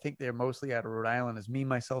think they're mostly out of Rhode Island. Is Me,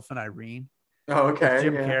 Myself, and Irene. Oh, okay. With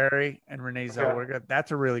Jim Carrey and Renee Zellweger.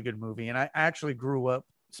 That's a really good movie. And I actually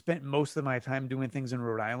spent most of my time doing things in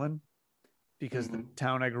Rhode Island because the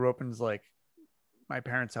town I grew up in is like, my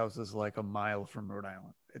parents' house is like a mile from Rhode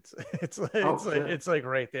Island. It's like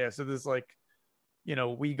right there. So there's like,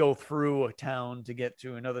 we go through a town to get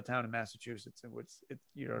to another town in Massachusetts, and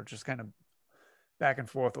it's just kind of back and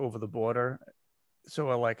forth over the border. So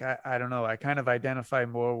like, I don't know. I kind of identify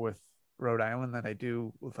more with Rhode Island than I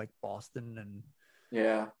do with like Boston.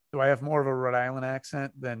 And do I have more of a Rhode Island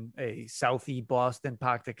accent than a Southie Boston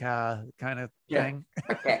park the car kind of thing?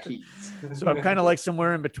 So I'm kind of like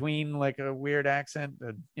somewhere in between, like a weird accent,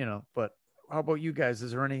 but how about you guys?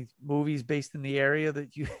 Is there any movies based in the area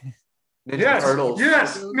that you Turtles.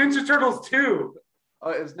 Yes, Ninja Turtles 2.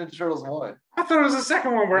 Oh, it was Ninja Turtles 1. I thought it was the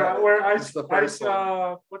second one where the first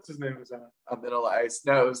one. What's his name was that? Vanilla Ice.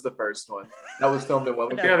 No, it was the first one. That was filmed in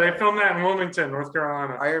Wilmington. Yeah, they filmed that in Wilmington, North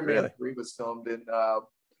Carolina. Iron Man 3 was filmed in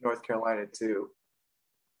North Carolina too.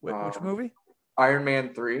 Which movie? Iron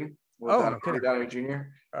Man 3 with Robert Downey Jr.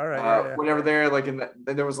 All right. Whenever they're like then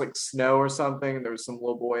there was like snow or something. There was some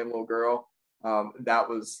little boy and little girl. That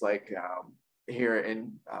was like here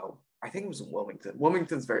in I think it was in Wilmington.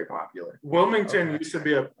 Wilmington's very popular. Wilmington used to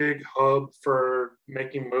be a big hub for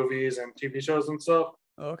making movies and TV shows and stuff.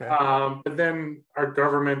 Okay. But then our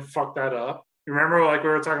government fucked that up. You remember, like we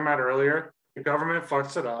were talking about earlier, the government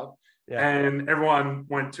fucks it up, and everyone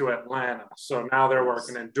went to Atlanta. So now they're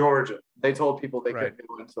working in Georgia. They told people they couldn't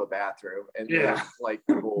go into a bathroom, and like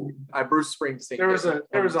people, Bruce Springsteen.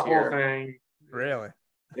 There was a whole thing. Really?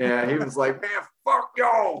 Yeah, he was like, man, fuck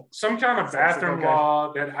y'all. Some kind of bathroom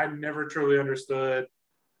law that I never truly understood.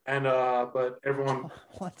 And but everyone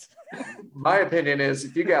what? My opinion is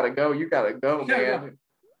if you gotta go, you gotta go, man.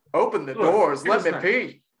 Open the doors, let me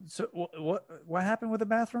pee. So what happened with the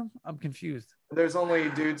bathroom? I'm confused. There's only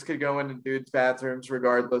dudes could go into dudes' bathrooms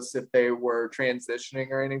regardless if they were transitioning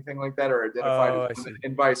or anything like that or identified as women,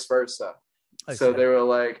 and vice versa. So they were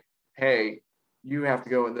like, hey, you have to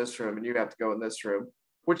go in this room and you have to go in this room.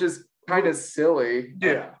 Which is kind of silly,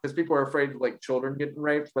 because people are afraid of like children getting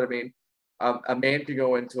raped. But I mean, a man could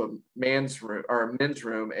go into a man's room or a men's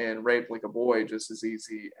room and rape like a boy just as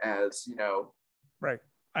easy as Right.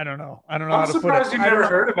 I don't know. I'm how to put it. You never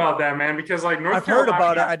heard about that, man, because like I've heard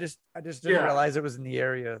about it. I just didn't realize it was in the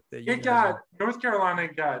area that North Carolina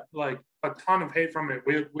got like a ton of hate from it.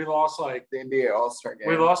 We lost like the NBA All-Star game.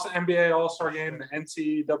 We lost the NBA All-Star game, the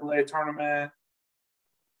NCAA tournament.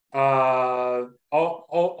 All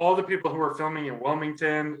the people who were filming in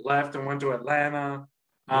Wilmington left and went to Atlanta.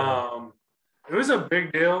 It was a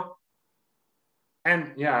big deal.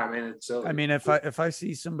 And I mean, it's silly. I mean, if I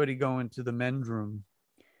see somebody go into the men's room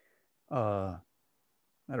at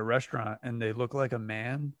a restaurant and they look like a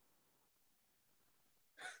man,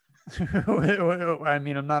 I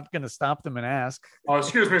mean, I'm not going to stop them and ask. Oh,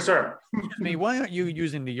 excuse me, sir. Excuse me, why aren't you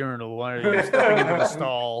using the urinal? Why are you stepping into the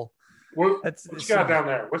stall? What you got down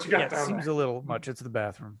there? What you got down there? It seems a little much. It's the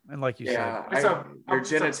bathroom. And like you said, your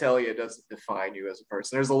genitalia doesn't define you as a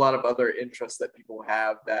person. There's a lot of other interests that people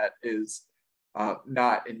have that is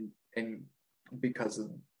not in because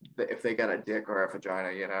of if they got a dick or a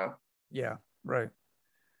vagina, Yeah, right.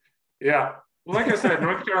 Yeah. Like I said,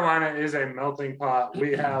 North Carolina is a melting pot.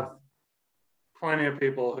 We have plenty of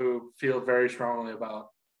people who feel very strongly about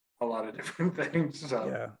a lot of different things.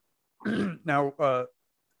 So. Yeah. Now,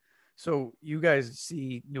 so you guys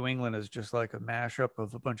see New England as just like a mashup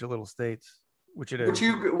of a bunch of little states. which it is.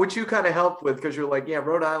 Which you kind of helped with because you're like, yeah,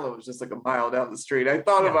 Rhode Island was just like a mile down the street. I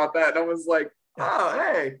thought about that and I was like, oh,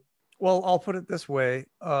 hey. Well, I'll put it this way.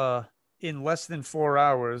 In less than 4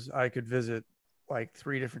 hours, I could visit like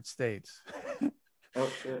 3 different states. Oh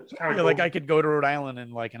shit. Cool. Like I could go to Rhode Island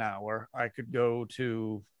in like an hour. I could go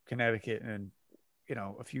to Connecticut in,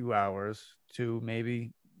 a few hours. To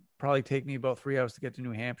maybe probably take me about 3 hours to get to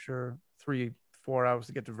New Hampshire, 4 hours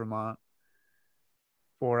to get to Vermont,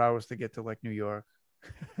 4 hours to get to like New York.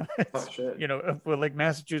 Oh shit. But like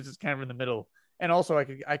Massachusetts kind of in the middle. And also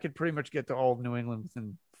I could pretty much get to all of New England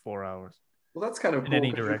within 4 hours. Well, that's kind of cool. Any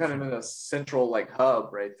You're kind of direction. in a central like hub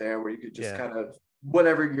right there where you could just kind of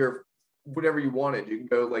whatever you wanted. You can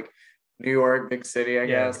go like New York, big city, I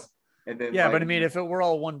guess. And then but I mean, if it were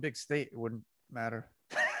all one big state, it wouldn't matter.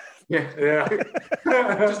 Yeah.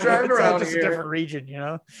 Just driving it's around just here. a different region,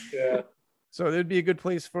 Yeah. So it'd be a good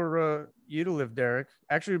place for you to live, Derek.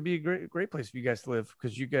 Actually, it'd be a great place for you guys to live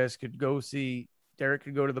because you guys could go see. Derek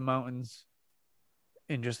could go to the mountains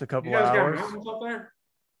in just a couple You guys hours. got mountains up there?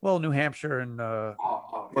 Well, New Hampshire and for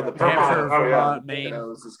the New Hampshire, Vermont, yeah. Maine.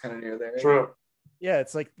 This is kind of near there. True. Yeah,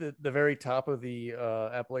 it's like the very top of the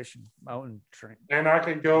Appalachian Mountain train. And I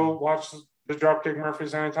could go watch the Dropkick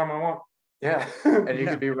Murphys anytime I want. Yeah. And you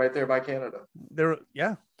could be right there by Canada.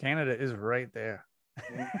 Canada is right there.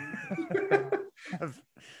 I've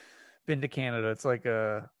been to Canada. It's like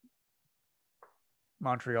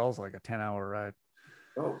Montreal's like a 10-hour ride.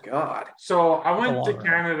 Oh God. So I went to ride.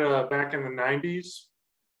 Canada back in the 90s,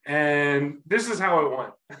 and this is how it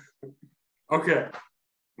went. Okay.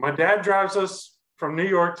 My dad drives us from New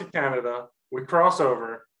York to Canada. We cross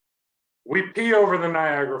over. We pee over the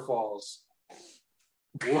Niagara Falls.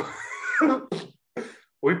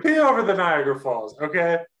 We pee over the Niagara Falls,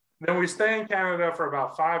 okay? Then we stay in Canada for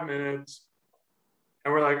about 5 minutes,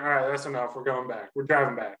 and we're like, all right, that's enough. We're going back. We're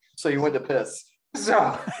driving back. So you went to piss.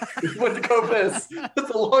 So, You went to go piss.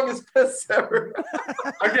 That's the longest piss ever.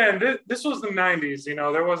 again, this was the 90s,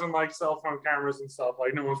 there wasn't like cell phone cameras and stuff.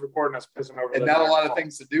 Like, no one's recording us pissing over And the not a Niagara lot of Falls.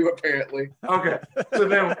 things to do, apparently. Okay. So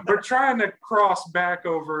then we're trying to cross back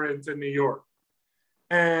over into New York.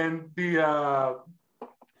 And the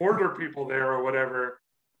border people there or whatever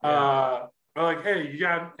are like, hey, you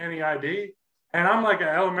got any ID? And I'm like an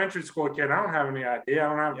elementary school kid. I don't have any ID. I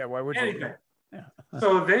don't have Why would anything. you? Yeah.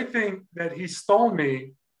 So they think that he stole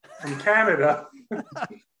me from Canada.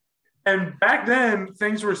 And back then,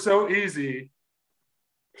 things were so easy.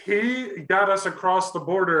 He got us across the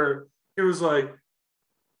border. He was like,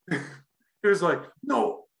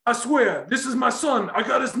 no, I swear, this is my son. I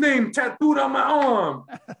got his name tattooed on my arm.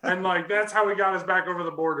 And like, that's how he got us back over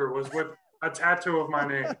the border, was with a tattoo of my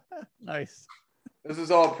name. Nice. This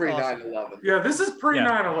is all pre Awesome. 9/11. Yeah, this is pre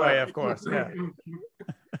 9/11. Oh, yeah, of course. Yeah.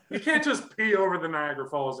 You can't just pee over the Niagara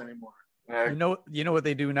Falls anymore. You know what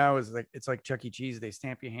they do now is like it's like Chuck E. Cheese. They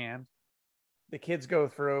stamp your hand. The kids go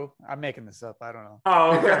through. I'm making this up. I don't know.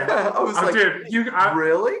 Oh, okay. I was like, dude,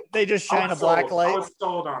 really? They just I shine a was black sold. I light. was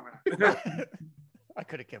sold on it. I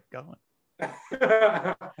could have kept going.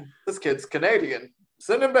 This kid's Canadian.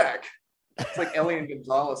 Send him back. It's like Elian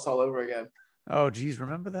Gonzalez all over again. Oh, geez,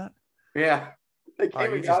 remember that? Yeah. They Oh,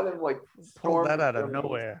 came you and got him like Pulled stormed that out of Germany.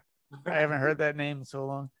 nowhere. I haven't heard that name in so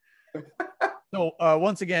long. So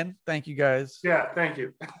once again, thank you guys. Yeah, thank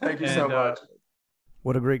you. Thank you so And, much.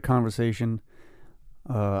 What a great conversation.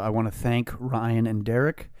 I want to thank Ryan and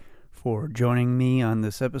Derek for joining me on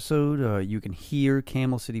this episode. You can hear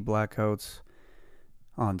Camel City Blackouts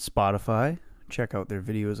on Spotify. Check out their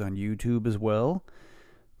videos on YouTube as well.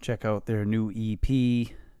 Check out their new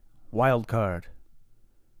EP, Wildcard.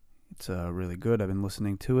 It's really good. I've been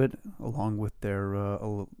listening to it along with their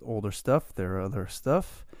older stuff, their other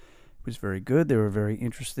stuff. It was very good. They were very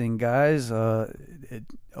interesting guys. A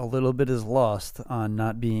little bit is lost on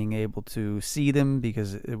not being able to see them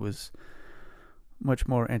because it was much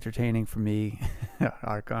more entertaining for me.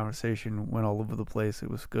 Our conversation went all over the place. It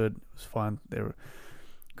was good. It was fun. They were a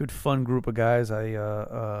good, fun group of guys.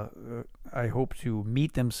 I hope to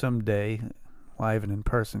meet them someday, live and in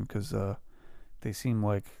person, because they seem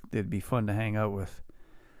like they'd be fun to hang out with.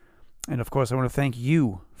 And of course, I want to thank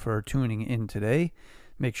you for tuning in today.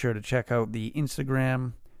 Make sure to check out the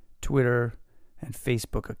Instagram, Twitter, and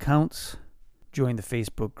Facebook accounts. Join the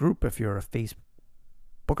Facebook group if you're a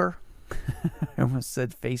Facebooker. I almost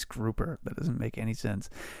said face grouper. That doesn't make any sense.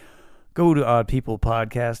 Go to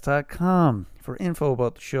oddpeoplepodcast.com for info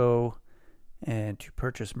about the show and to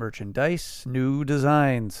purchase merchandise. New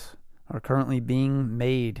designs are currently being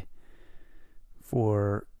made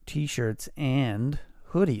for t-shirts and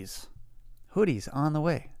hoodies. Hoodies on the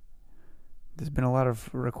way. There's been a lot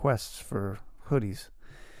of requests for hoodies.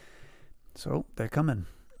 So they're coming.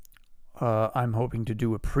 I'm hoping to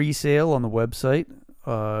do a pre-sale on the website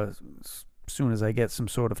as soon as I get some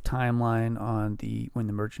sort of timeline on when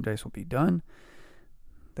the merchandise will be done.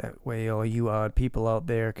 That way all you odd people out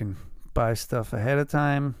there can buy stuff ahead of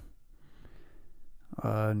time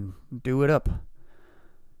and do it up.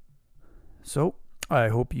 So I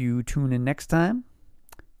hope you tune in next time.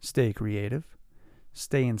 Stay creative,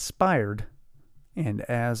 stay inspired, and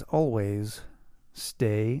as always,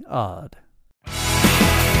 stay odd.